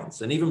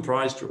 discounts, and even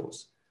prize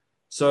draws.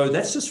 So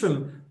that's just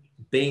from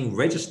being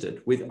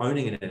registered with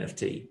owning an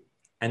NFT.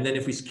 And then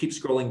if we keep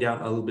scrolling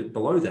down a little bit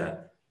below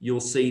that, you'll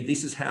see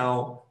this is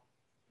how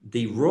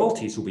the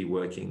royalties will be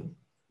working,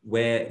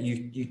 where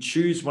you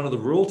choose one of the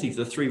royalties,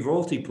 the 3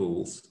 royalty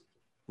pools.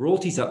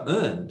 Royalties are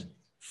earned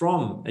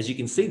from, as you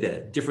can see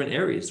there, different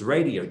areas: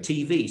 radio,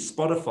 TV,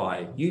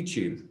 Spotify,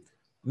 YouTube,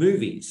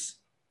 movies,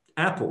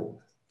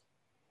 Apple.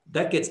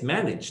 That gets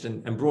managed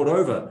and brought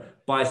over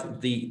by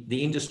the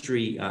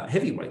industry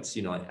heavyweights,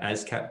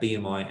 ASCAP,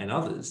 BMI, and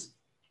others.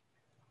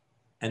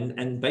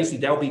 And basically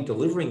they'll be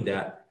delivering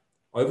that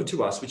over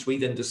to us, which we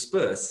then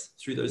disperse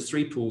through those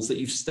 3 pools that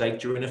you've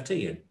staked your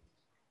NFT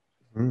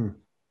in.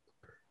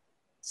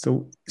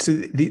 So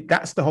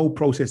that's the whole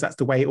process. That's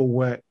the way it all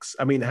works.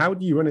 I mean, how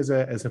do you run as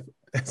an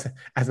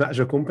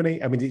actual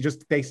company? I mean, it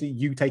just basically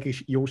you take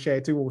your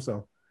share too,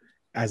 also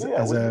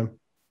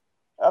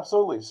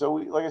Absolutely. So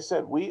like I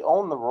said, we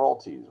own the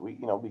royalties. We,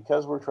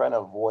 because we're trying to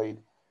avoid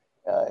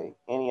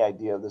any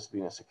idea of this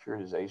being a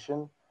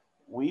securitization,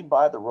 we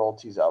buy the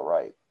royalties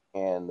outright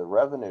and the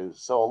revenues.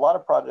 So a lot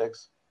of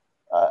projects,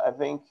 I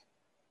think.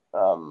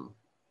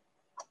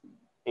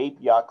 Ape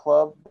Yacht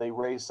Club, they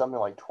raised something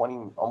like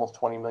almost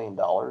 $20 million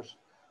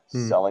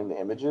selling the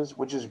images,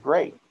 which is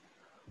great.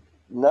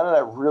 None of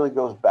that really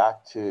goes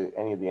back to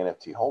any of the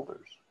NFT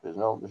holders. There's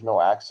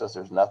no access.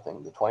 There's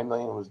nothing. The 20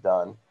 million was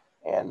done,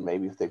 and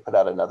maybe if they put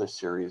out another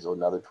series,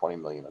 another 20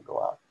 million will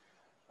go out.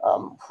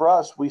 For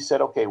us, we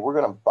said, okay, we're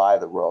going to buy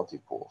the royalty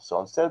pool.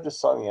 So instead of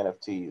just selling the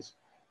NFTs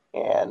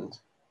and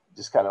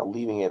just kind of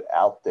leaving it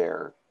out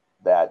there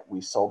that we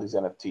sold these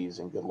NFTs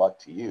and good luck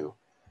to you,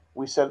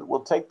 we said,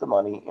 we'll take the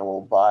money and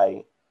we'll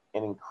buy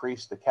and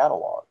increase the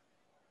catalog.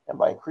 And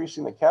by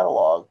increasing the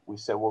catalog, we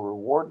said, we'll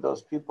reward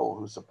those people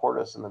who support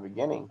us in the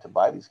beginning to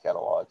buy these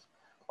catalogs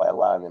by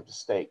allowing them to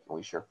stake. And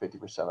we share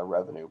 50% of the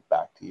revenue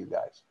back to you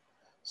guys.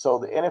 So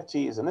the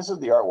NFTs, and this is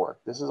the artwork,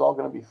 this is all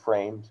going to be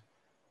framed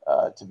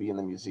to be in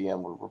the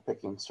museum. We're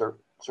picking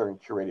certain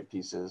curated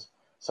pieces.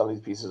 Some of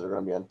these pieces are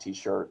going to be on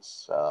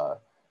t-shirts, the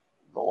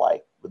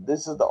like. But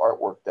this is the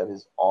artwork that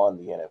is on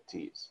the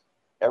NFTs.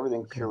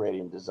 Everything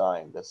curated and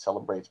designed that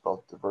celebrates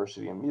both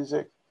diversity in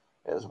music,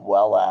 as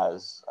well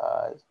as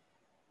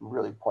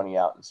really pointing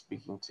out and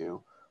speaking to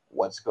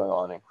what's going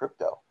on in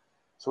crypto.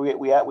 So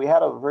we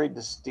had a very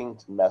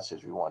distinct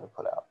message we wanted to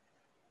put out.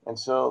 And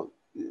so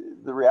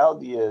the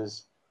reality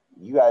is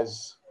you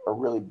guys are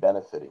really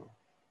benefiting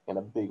in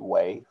a big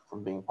way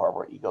from being part of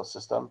our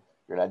ecosystem.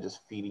 You're not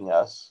just feeding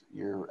us,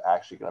 you're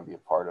actually going to be a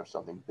part of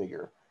something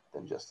bigger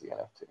than just the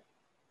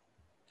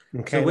NFT.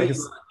 Okay. So where you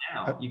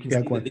are now, you can see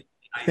that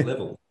the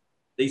level.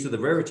 These are the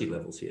rarity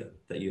levels here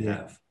that you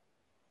have.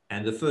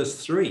 And the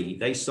first 3,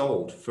 they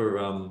sold for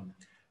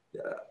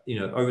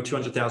over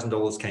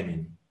 $200,000 came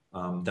in.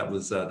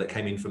 That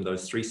came in from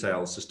those 3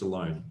 sales just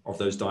alone of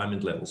those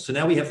diamond levels. So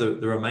now we have the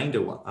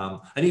remainder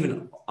one, and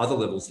even other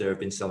levels there have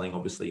been selling,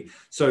 obviously.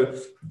 So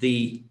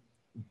the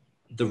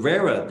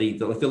rarer, the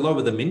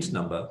lower the mint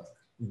number,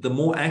 the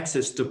more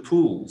access to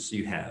pools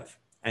you have.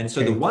 And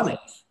so the 1/8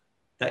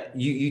 that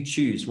you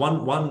choose,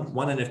 one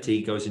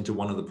NFT goes into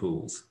one of the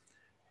pools.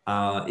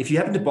 If you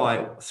happen to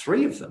buy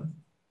 3 of them,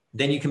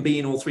 then you can be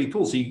in all 3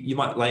 pools. So you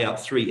might lay out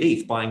 3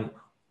 ETH buying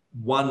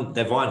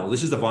their vinyl.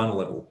 This is the vinyl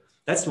level.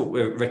 That's what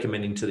we're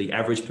recommending to the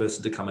average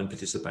person to come and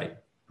participate.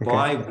 Okay.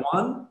 Buy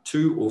 1,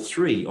 2, or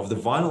 3 of the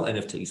vinyl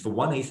NFTs for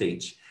 1 ETH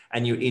each,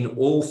 and you're in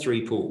all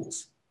 3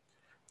 pools.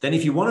 Then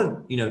if you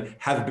want to,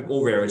 have a bit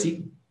more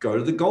rarity, go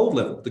to the gold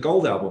level, the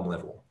gold album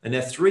level, and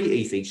they're 3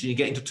 ETH each, and you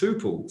get into 2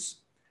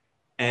 pools.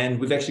 And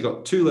we've actually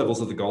got 2 levels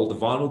of the gold, the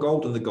vinyl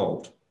gold and the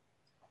gold.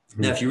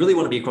 Mm-hmm. Now, if you really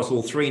want to be across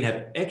all 3 and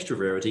have extra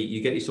rarity,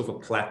 you get yourself a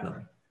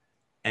platinum.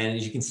 And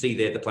as you can see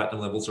there, the platinum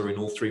levels are in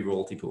all 3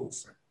 royalty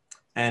pools.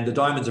 And the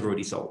diamonds have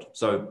already sold.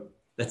 So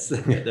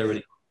they're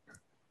already.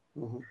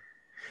 Mm-hmm.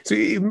 So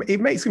it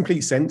makes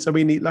complete sense. I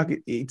mean,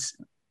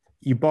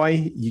 you buy,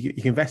 you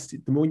invest.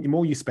 The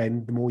more you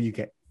spend, the more you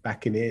get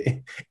back in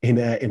it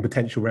in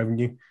potential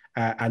revenue.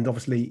 And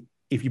obviously,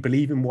 if you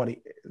believe in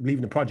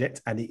the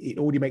project, and it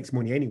already makes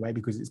money anyway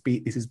because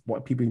this is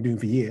what people have been doing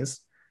for years,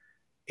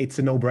 it's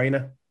a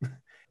no-brainer.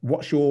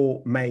 What's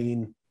your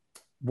main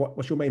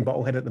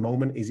bottlehead at the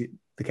moment? Is it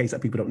the case that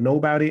people don't know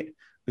about it?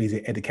 Is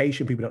it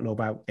education? People don't know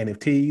about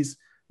NFTs. I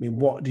mean,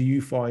 what do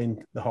you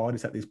find the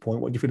hardest at this point?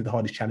 What do you feel the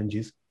hardest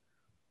challenges?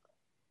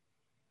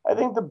 I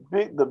think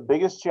the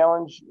biggest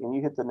challenge, and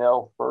you hit the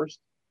nail first,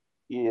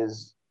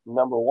 is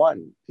number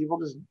one, people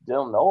just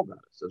don't know about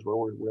us. That's where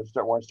we're going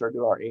to start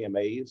doing our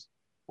AMAs.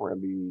 We're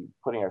going to be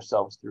putting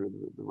ourselves through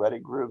the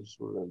Reddit groups.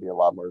 We're going to be a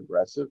lot more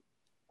aggressive.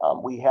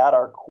 We had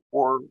our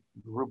core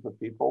group of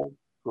people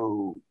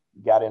who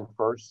got in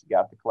first,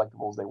 got the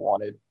collectibles they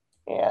wanted,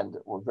 and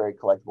were very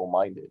collectible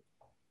minded.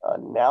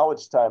 Now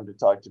it's time to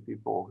talk to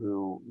people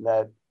who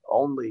not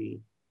only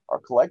are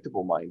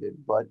collectible minded,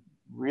 but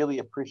really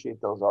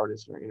appreciate those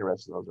artists or are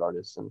interested in those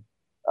artists and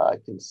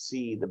can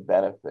see the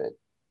benefit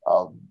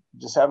of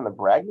just having the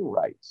bragging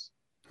rights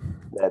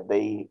that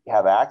they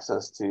have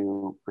access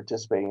to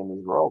participating in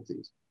these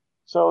royalties.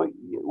 So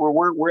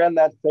we're in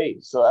that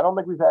phase. So I don't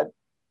think we've had,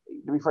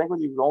 to be frank with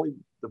you,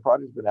 the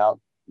project's been out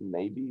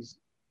maybe,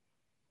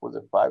 was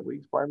it 5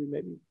 weeks, Barbie,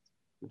 maybe?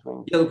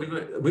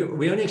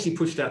 We only actually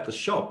pushed out the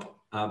shop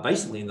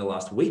basically in the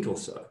last week or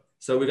so.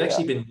 So we've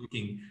actually been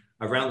working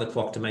around the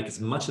clock to make as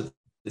much of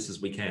this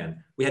as we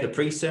can. We had a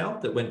pre-sale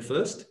that went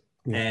first,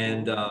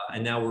 and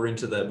now we're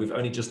we've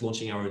only just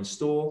launching our own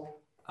store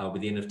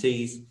with the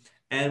NFTs,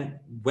 and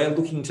we're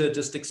looking to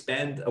just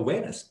expand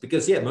awareness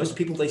because most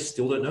people, they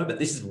still don't know about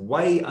this. Is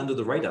way under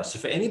the radar. So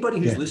for anybody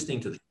who's listening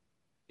to this,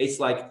 it's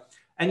like,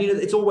 and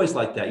it's always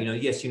like that,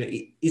 yes,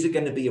 is it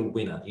going to be a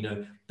winner?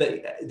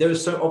 But there are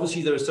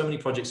so many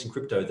projects in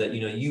crypto that,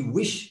 you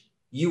wish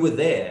you were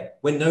there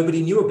when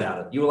nobody knew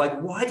about it. You were like,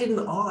 why didn't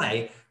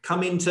I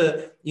come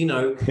into,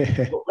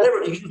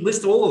 whatever, you can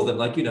list all of them,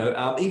 like,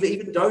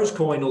 even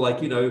Dogecoin or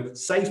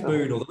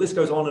SafeMoon, or the list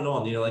goes on and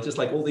on, just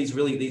like all these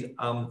or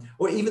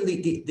even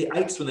the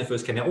apes when they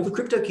first came out, all the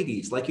crypto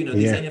kitties, these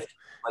NFTs.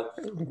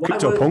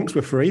 CryptoPunks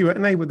were free,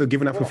 weren't they? They're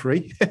giving up for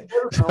free.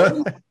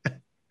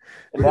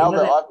 And now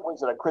the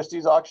was at a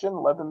Christie's auction,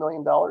 $11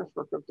 million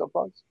for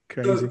CryptoPunks.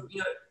 Crazy. So,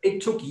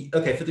 it took,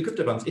 for the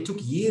CryptoPunks, it took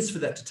years for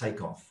that to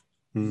take off.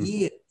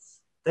 Years.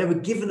 They were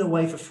given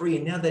away for free,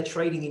 and now they're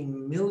trading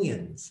in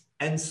millions.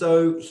 And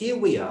so here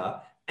we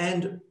are,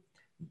 and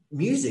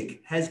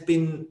music hasn't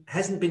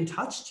been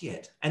touched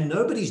yet, and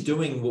nobody's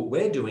doing what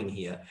we're doing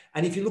here.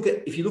 And if you look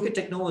at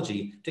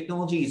technology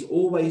is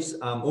always,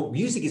 or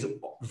music is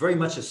very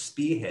much a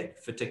spearhead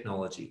for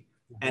technology.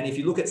 And if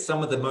you look at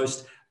some of the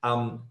most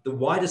the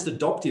widest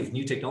adoptive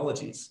new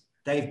technologies,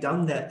 they've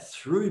done that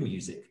through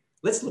music.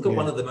 Let's look at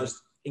one of the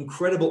most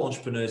incredible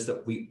entrepreneurs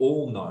that we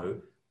all know,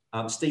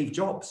 Steve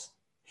Jobs.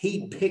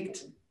 He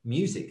picked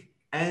music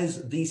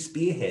as the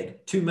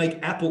spearhead to make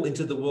Apple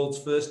into the world's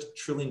first $1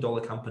 trillion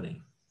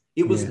company.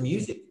 It was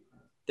music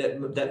that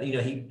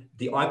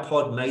the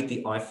iPod made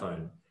the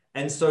iPhone.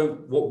 And so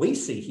what we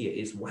see here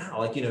is,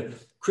 wow,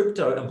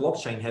 crypto and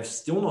blockchain have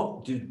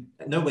still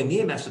nowhere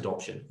near mass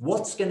adoption.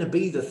 What's going to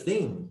be the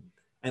thing?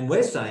 And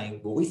we're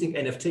saying, well, we think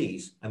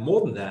NFTs, and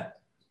more than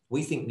that,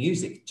 we think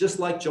music, just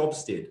like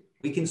Jobs did.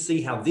 We can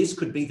see how this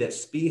could be that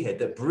spearhead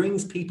that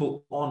brings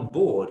people on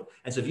board.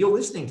 And so if you're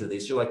listening to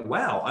this, you're like,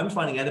 wow, I'm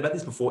finding out about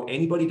this before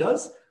anybody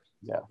does.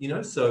 Yeah.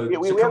 So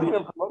we haven't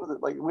even promoted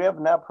it. We have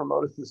now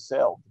promoted the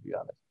sale, to be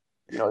honest.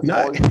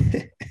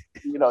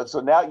 Always, so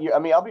now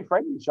I'll be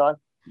frank with you, Sean,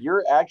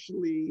 you're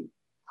actually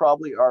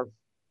probably our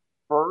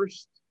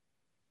first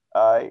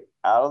out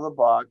of the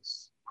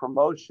box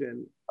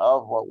promotion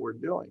of what we're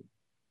doing.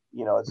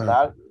 It's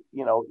not,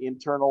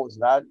 internal, it's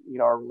not,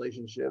 our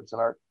relationships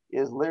and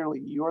is literally,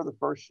 you are the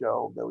first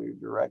show that we've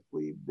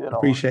directly been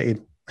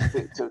appreciated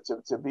on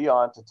to be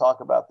on to talk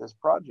about this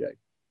project.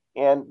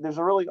 And there's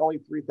really only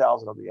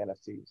 3,000 of the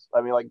NFTs.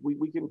 I mean, like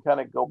we can kind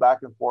of go back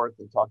and forth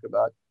and talk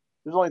about,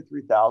 there's only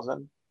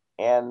 3,000,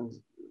 and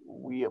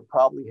we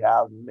probably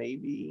have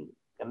maybe,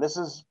 and this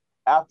is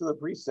after the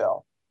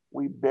pre-sale,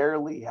 we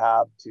barely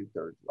have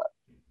 2/3 left.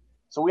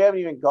 So we haven't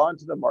even gone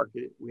to the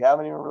market. We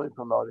haven't even really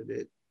promoted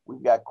it.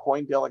 We've got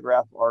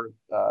Cointelegraph art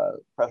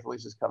press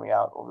releases coming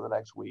out over the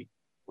next week.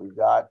 We've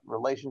got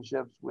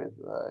relationships with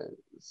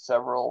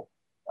several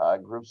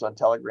groups on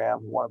Telegram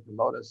who want to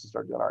promote us and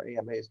start doing our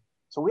AMAs.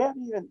 So we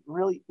haven't even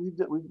really, we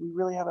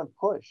really haven't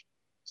pushed.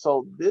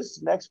 So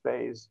this next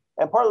phase,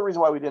 and part of the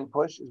reason why we didn't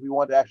push is we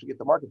wanted to actually get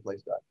the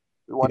marketplace done.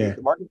 We want to get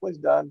the marketplace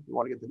done. We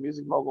want to get the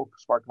Music Mogul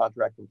smart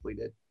contract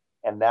completed.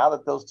 And now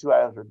that those two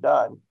items are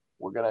done,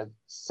 we're going to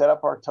set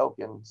up our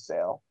token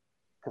sale,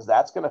 because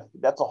that's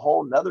a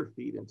whole nother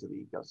feed into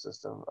the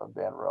ecosystem of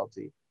band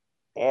royalty.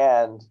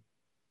 And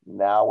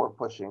now we're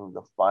pushing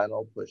the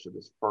final push of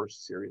this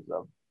first series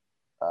of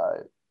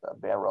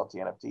band royalty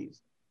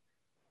NFTs.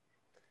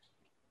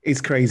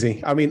 It's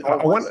crazy. I mean, I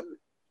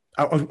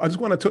just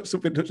want to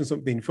touch on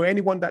something. For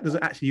anyone that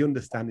doesn't actually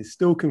understand, is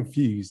still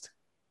confused,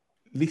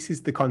 this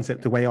is the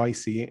concept, the way I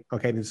see it.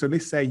 Okay, so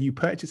let's say you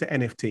purchase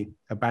an NFT,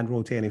 a band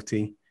royalty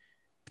NFT,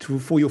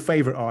 for your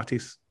favorite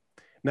artist.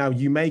 Now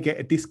you may get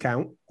a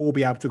discount or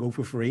be able to go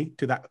for free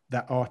to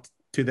that art,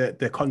 to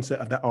the concert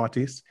of that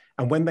artist.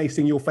 And when they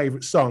sing your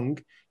favorite song,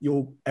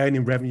 you're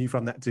earning revenue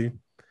from that too.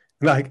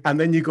 And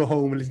then you go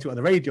home and listen to it on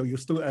the radio, you're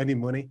still earning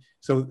money.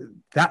 So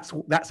that's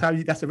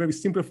a very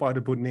simplified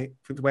of putting it,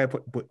 the way I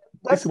put, but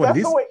this is what it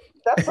is.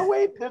 That's the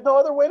way, there's no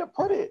other way to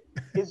put it.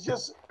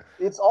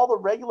 It's all the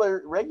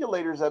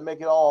regulators that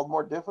make it all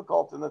more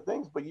difficult than the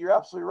things, but you're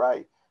absolutely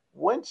right.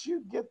 Once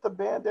you get the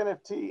band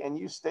NFT and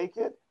you stake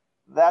it,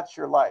 that's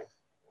your life.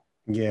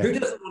 Yeah. Who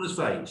doesn't want to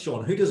say,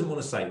 Sean, who doesn't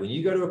want to say, when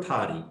you go to a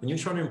party, when you're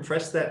trying to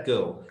impress that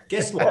girl,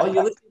 guess what?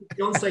 You're listening to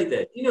Beyonce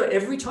there. You know,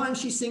 every time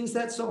she sings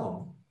that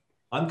song,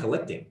 I'm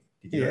collecting.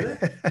 Did you know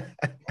that?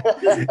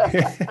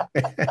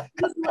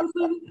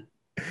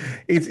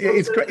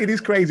 It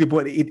is crazy,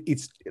 but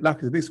it's like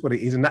this is what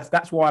it is, and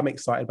that's why I'm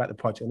excited about the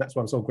project, and that's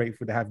why I'm so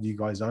grateful to have you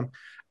guys on.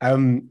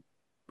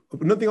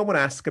 Another thing I want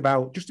to ask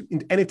about, just in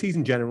NFTs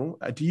in general,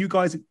 do you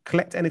guys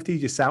collect NFTs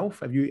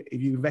yourself? Have you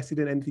invested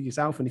in NFTs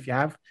yourself? And if you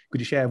have,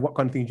 could you share what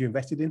kind of things you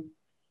invested in?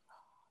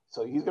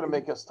 So he's going to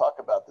make us talk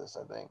about this,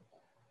 I think.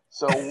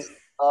 So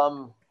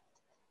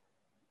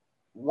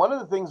one of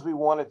the things we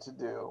wanted to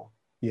do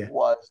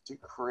was to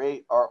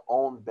create our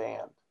own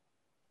band,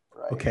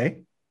 right?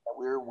 Okay.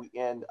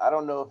 And I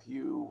don't know if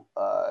you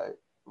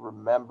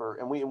remember,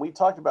 and we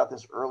talked about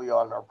this early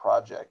on in our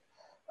project.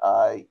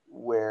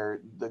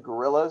 Where the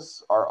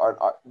Gorillas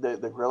are the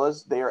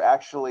Gorillas, they are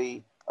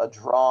actually a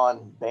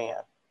drawn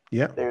band.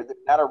 Yeah, they're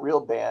not a real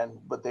band,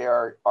 but they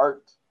are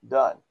art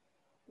done.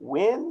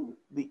 When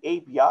the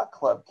Ape Yacht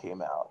Club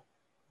came out,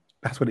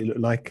 that's what it looked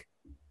like.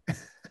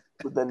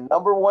 The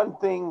number one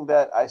thing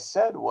that I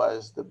said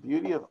was the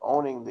beauty of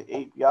owning the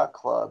Ape Yacht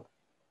Club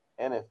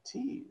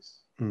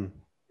NFTs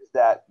is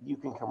that you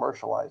can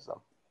commercialize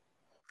them.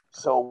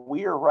 So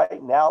we are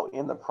right now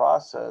in the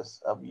process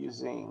of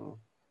using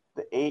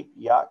the Ape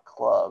Yacht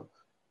Club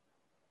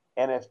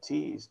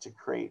NFTs to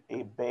create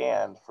a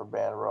band for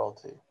band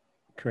royalty.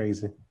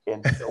 Crazy.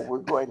 And so we're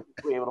going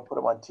to be able to put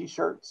them on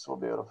t-shirts. We'll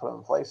be able to put them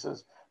in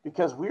places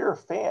because we're a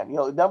fan. You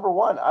know, number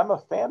one, I'm a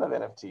fan of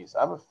NFTs.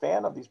 I'm a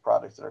fan of these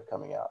products that are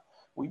coming out.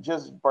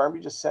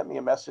 Barnaby just sent me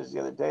a message the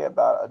other day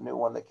about a new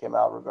one that came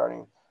out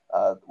regarding,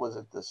 was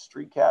it the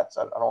Street Cats?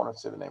 I don't want to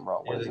say the name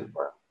wrong. What is it,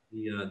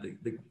 Barnaby?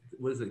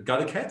 What is it?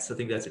 Gutter Cats? I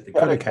think that's it. The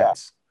Gutter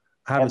Cats.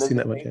 I haven't seen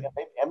that much yet.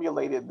 They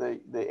emulated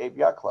the Ape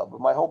Yacht Club.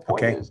 But my whole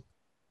point is,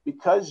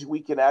 because we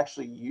can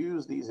actually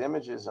use these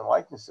images and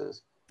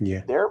likenesses,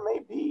 there may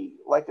be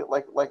like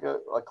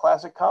a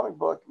classic comic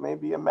book,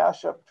 maybe a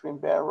mashup between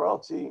band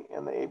royalty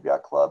and the Ape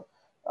Yacht Club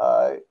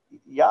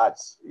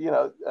yachts,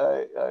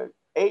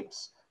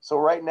 apes. So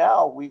right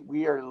now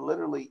we are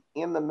literally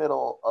in the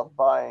middle of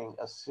buying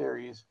a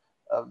series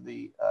of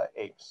the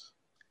apes.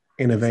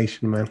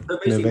 Innovation, man. So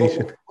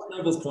innovation. What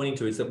Noble's pointing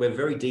to is that we're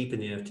very deep in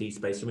the NFT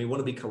space and we want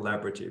to be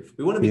collaborative.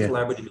 We want to be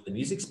collaborative in the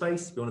music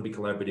space. We want to be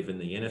collaborative in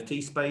the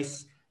NFT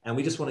space. And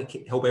we just want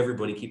to help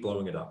everybody keep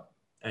blowing it up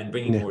and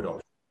bringing more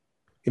adoption.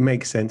 It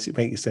makes sense. It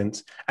makes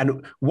sense.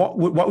 And what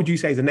would you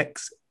say is the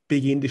next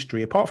big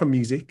industry, apart from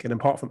music and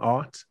apart from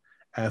art,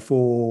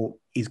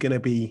 it's going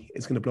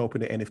to blow up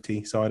in the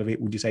NFT side of it?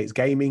 Would you say it's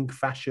gaming,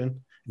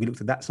 fashion? If you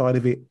looked at that side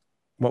of it,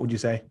 what would you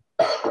say?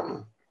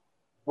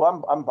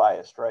 Well, I'm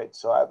biased, right?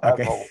 So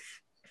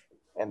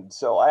and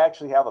so I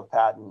actually have a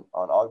patent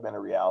on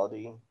augmented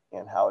reality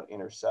and how it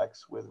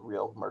intersects with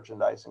real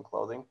merchandise and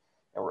clothing,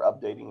 and we're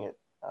updating it.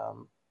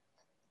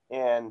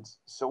 And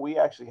so we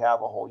actually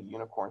have a whole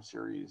unicorn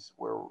series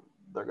where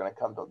they're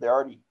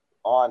already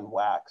on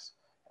wax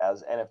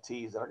as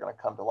NFTs that are going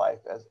to come to life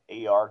as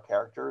AR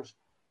characters,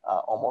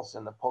 almost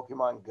in the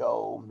Pokemon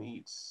Go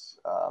meets,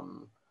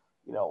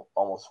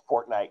 almost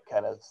Fortnite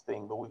kind of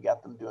thing, but we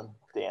got them doing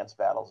dance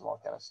battles and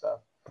all kind of stuff.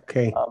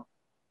 Okay.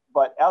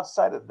 But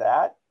outside of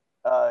that,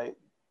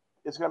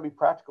 it's going to be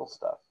practical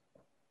stuff.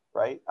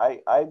 right?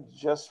 I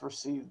just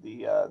received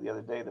the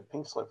other day the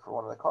pink slip for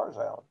one of the cars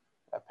I own.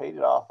 I paid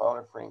it off. I own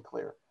it free and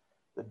clear.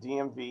 The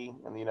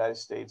DMV in the United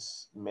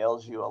States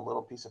mails you a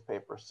little piece of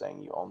paper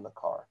saying you own the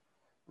car.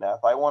 Now,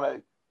 if I want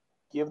to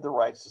give the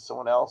rights to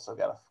someone else, I've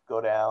got to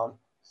go down,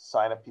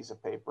 sign a piece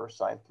of paper,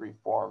 sign 3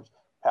 forms,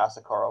 pass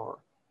the car over.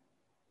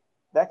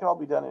 That can all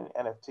be done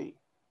in NFT.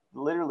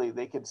 Literally,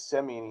 they could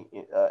send me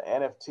an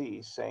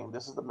NFT saying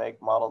this is the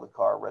make, model of the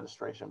car,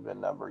 registration,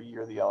 VIN number,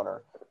 you're the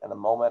owner. And the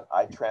moment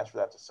I transfer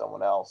that to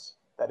someone else,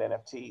 that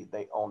NFT,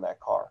 they own that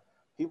car.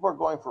 People are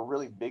going for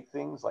really big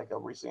things, like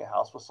recently a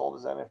house was sold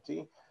as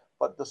NFT,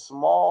 but the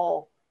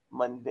small,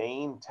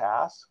 mundane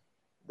tasks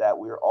that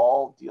we're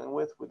all dealing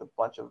with a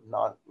bunch of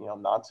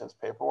nonsense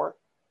paperwork,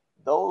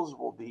 those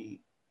will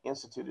be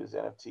instituted as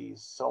NFTs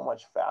so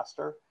much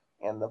faster.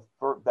 And the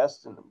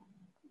best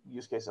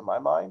use case in my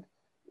mind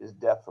is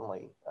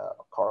definitely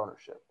car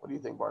ownership. What do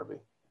you think, Barnaby?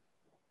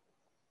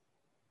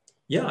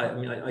 Yeah, I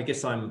mean, I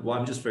guess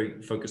I'm just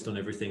very focused on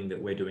everything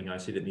that we're doing. I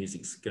see that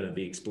music's going to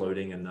be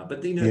exploding, and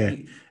but and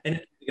they're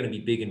going to be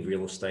big in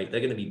real estate.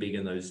 They're going to be big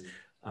in those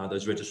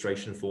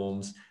registration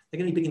forms. They're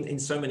going to be big in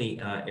so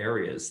many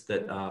areas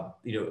that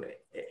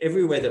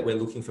everywhere that we're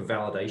looking for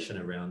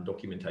validation around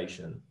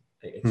documentation,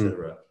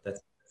 etc.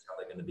 That's how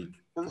they're going to be.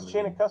 Because it's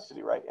chain of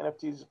custody, right?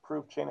 NFTs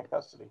prove chain of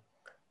custody,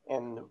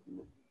 and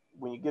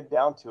when you get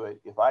down to it,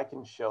 if I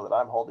can show that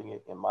I'm holding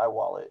it in my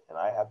wallet and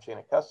I have chain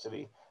of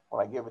custody,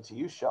 when I give it to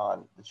you,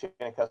 Sean, the chain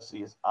of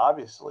custody is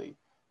obviously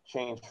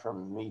changed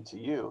from me to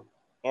you,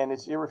 and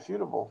it's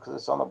irrefutable because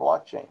it's on the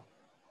blockchain.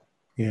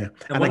 Yeah,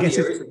 and I guess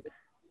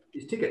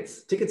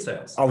it's ticket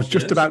sales. I was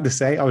just about to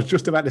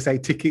say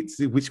tickets,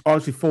 which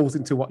obviously falls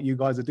into what you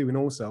guys are doing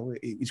also.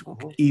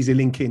 Easy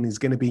linking is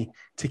going to be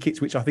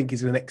tickets, which I think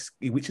is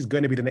which is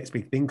going to be the next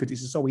big thing because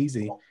it's so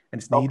easy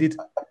and it's needed.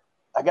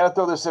 I got to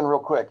throw this in real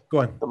quick.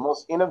 Go on. The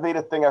most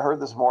innovative thing I heard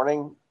this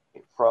morning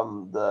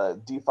from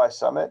the DeFi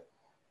Summit,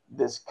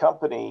 this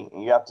company,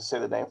 and you have to say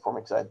the name for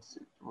me because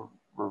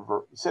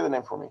say the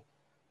name for me.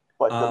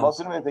 But the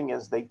most innovative thing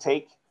is they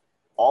take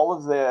all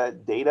of the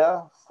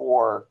data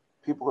for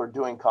people who are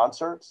doing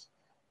concerts,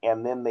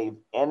 and then they've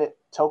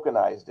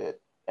tokenized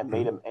it and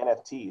made them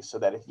NFTs so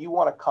that if you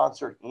want a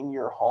concert in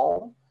your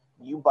home,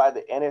 you buy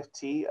the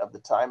NFT of the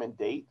time and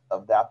date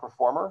of that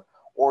performer,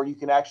 or you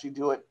can actually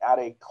do it at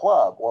a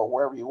club or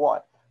wherever you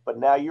want. But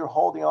now you're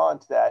holding on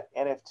to that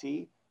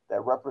NFT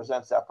that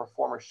represents that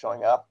performer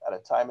showing up at a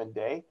time and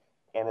day,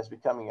 and it's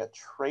becoming a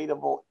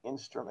tradable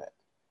instrument.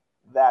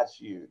 That's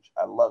huge.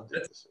 I love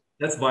this.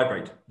 That's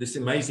Vibrate. This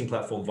amazing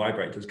platform,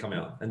 Vibrate, has come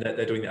out, and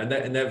they're doing that,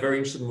 and they're very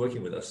interested in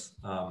working with us.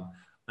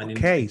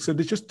 Okay, so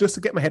just to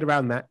get my head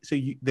around that, so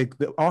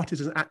the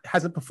artist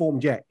hasn't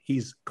performed yet.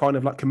 He's kind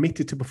of like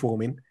committed to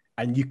performing,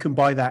 and you can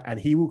buy that, and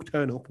he will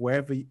turn up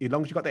wherever. As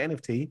long as you got the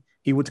NFT,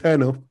 he will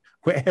turn up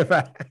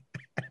wherever.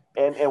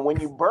 and when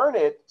you burn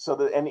it, so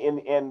that and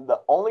the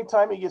only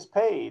time he gets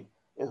paid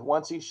is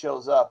once he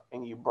shows up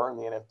and you burn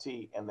the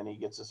NFT, and then he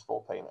gets his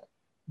full payment.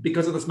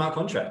 Because of the smart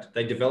contract.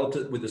 They developed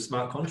it with a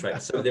smart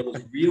contract. So there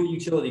was real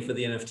utility for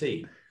the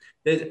NFT.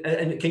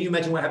 And can you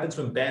imagine what happens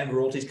when band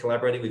royalties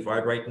collaborating with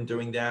Vibrate and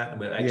doing that? And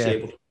we're actually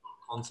able to do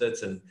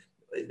concerts, and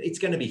it's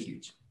going to be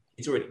huge.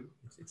 It's already.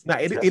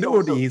 It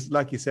already is.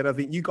 Like you said, I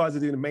think you guys are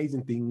doing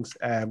amazing things.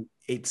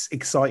 It's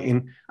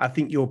exciting. I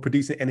think you're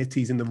producing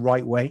NFTs in the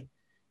right way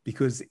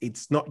because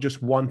it's not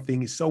just one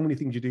thing. It's so many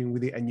things you're doing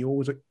with it. And you're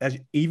always,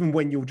 even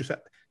when you're just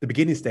at the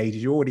beginning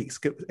stages, you're already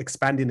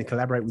expanding and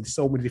collaborating with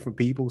so many different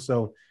people.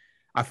 So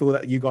I feel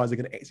that you guys are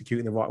going to execute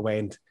in the right way,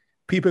 and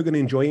people are going to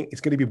enjoy it.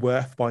 It's going to be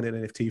worth buying an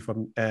NFT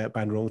from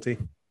Band Royalty.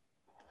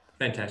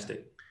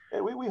 Fantastic.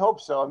 We hope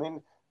so. I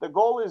mean, the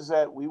goal is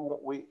that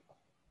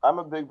I'm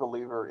a big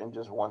believer in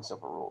just one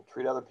simple rule: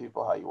 treat other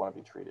people how you want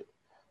to be treated.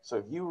 So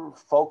if you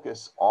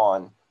focus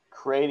on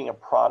creating a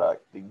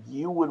product that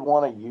you would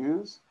want to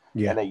use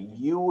and that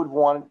you would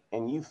want,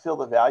 and you feel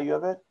the value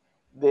of it,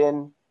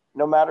 then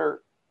no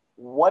matter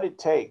what it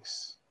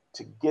takes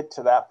to get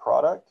to that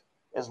product,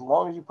 as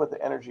long as you put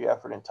the energy,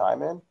 effort, and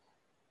time in,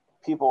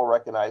 people will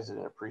recognize it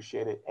and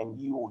appreciate it, and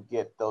you will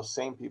get those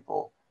same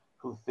people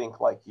who think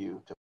like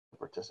you to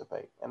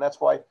participate. And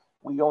that's why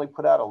we only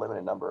put out a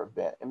limited number of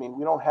bands. I mean,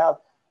 we don't have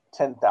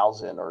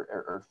 10,000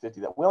 or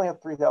 50. We only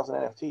have 3,000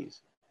 NFTs.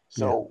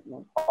 So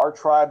our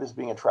tribe is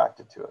being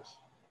attracted to us.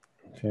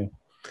 Okay.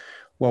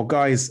 Well,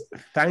 guys,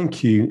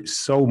 thank you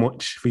so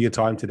much for your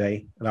time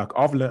today. Like,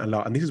 I've learned a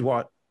lot, and this is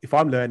what, if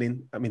I'm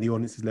learning, I mean, the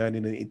audience is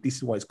learning, and this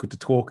is why it's good to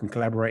talk and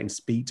collaborate and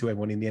speak to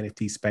everyone in the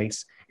NFT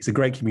space. It's a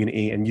great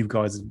community, and you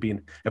guys have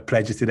been a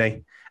pleasure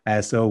today.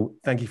 So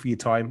thank you for your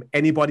time.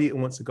 Anybody who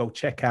wants to go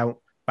check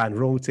out Band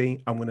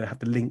Royalty, I'm going to have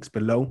the links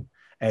below.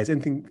 Is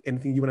anything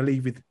you want to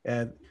leave with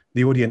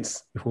the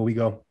audience before we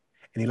go?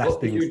 Any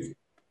last things?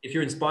 If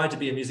you're inspired to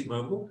be a music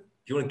mogul,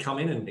 if you want to come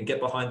in and get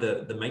behind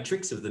the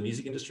matrix of the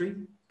music industry,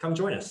 come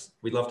join us.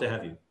 We'd love to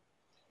have you.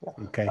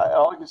 Okay.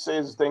 All I can say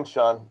is thanks,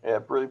 Sean. I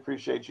really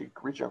appreciate you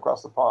reaching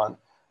across the pond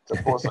to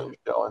pull us on your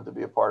show and to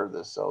be a part of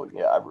this. So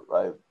yeah,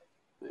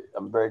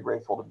 I'm very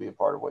grateful to be a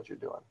part of what you're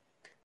doing.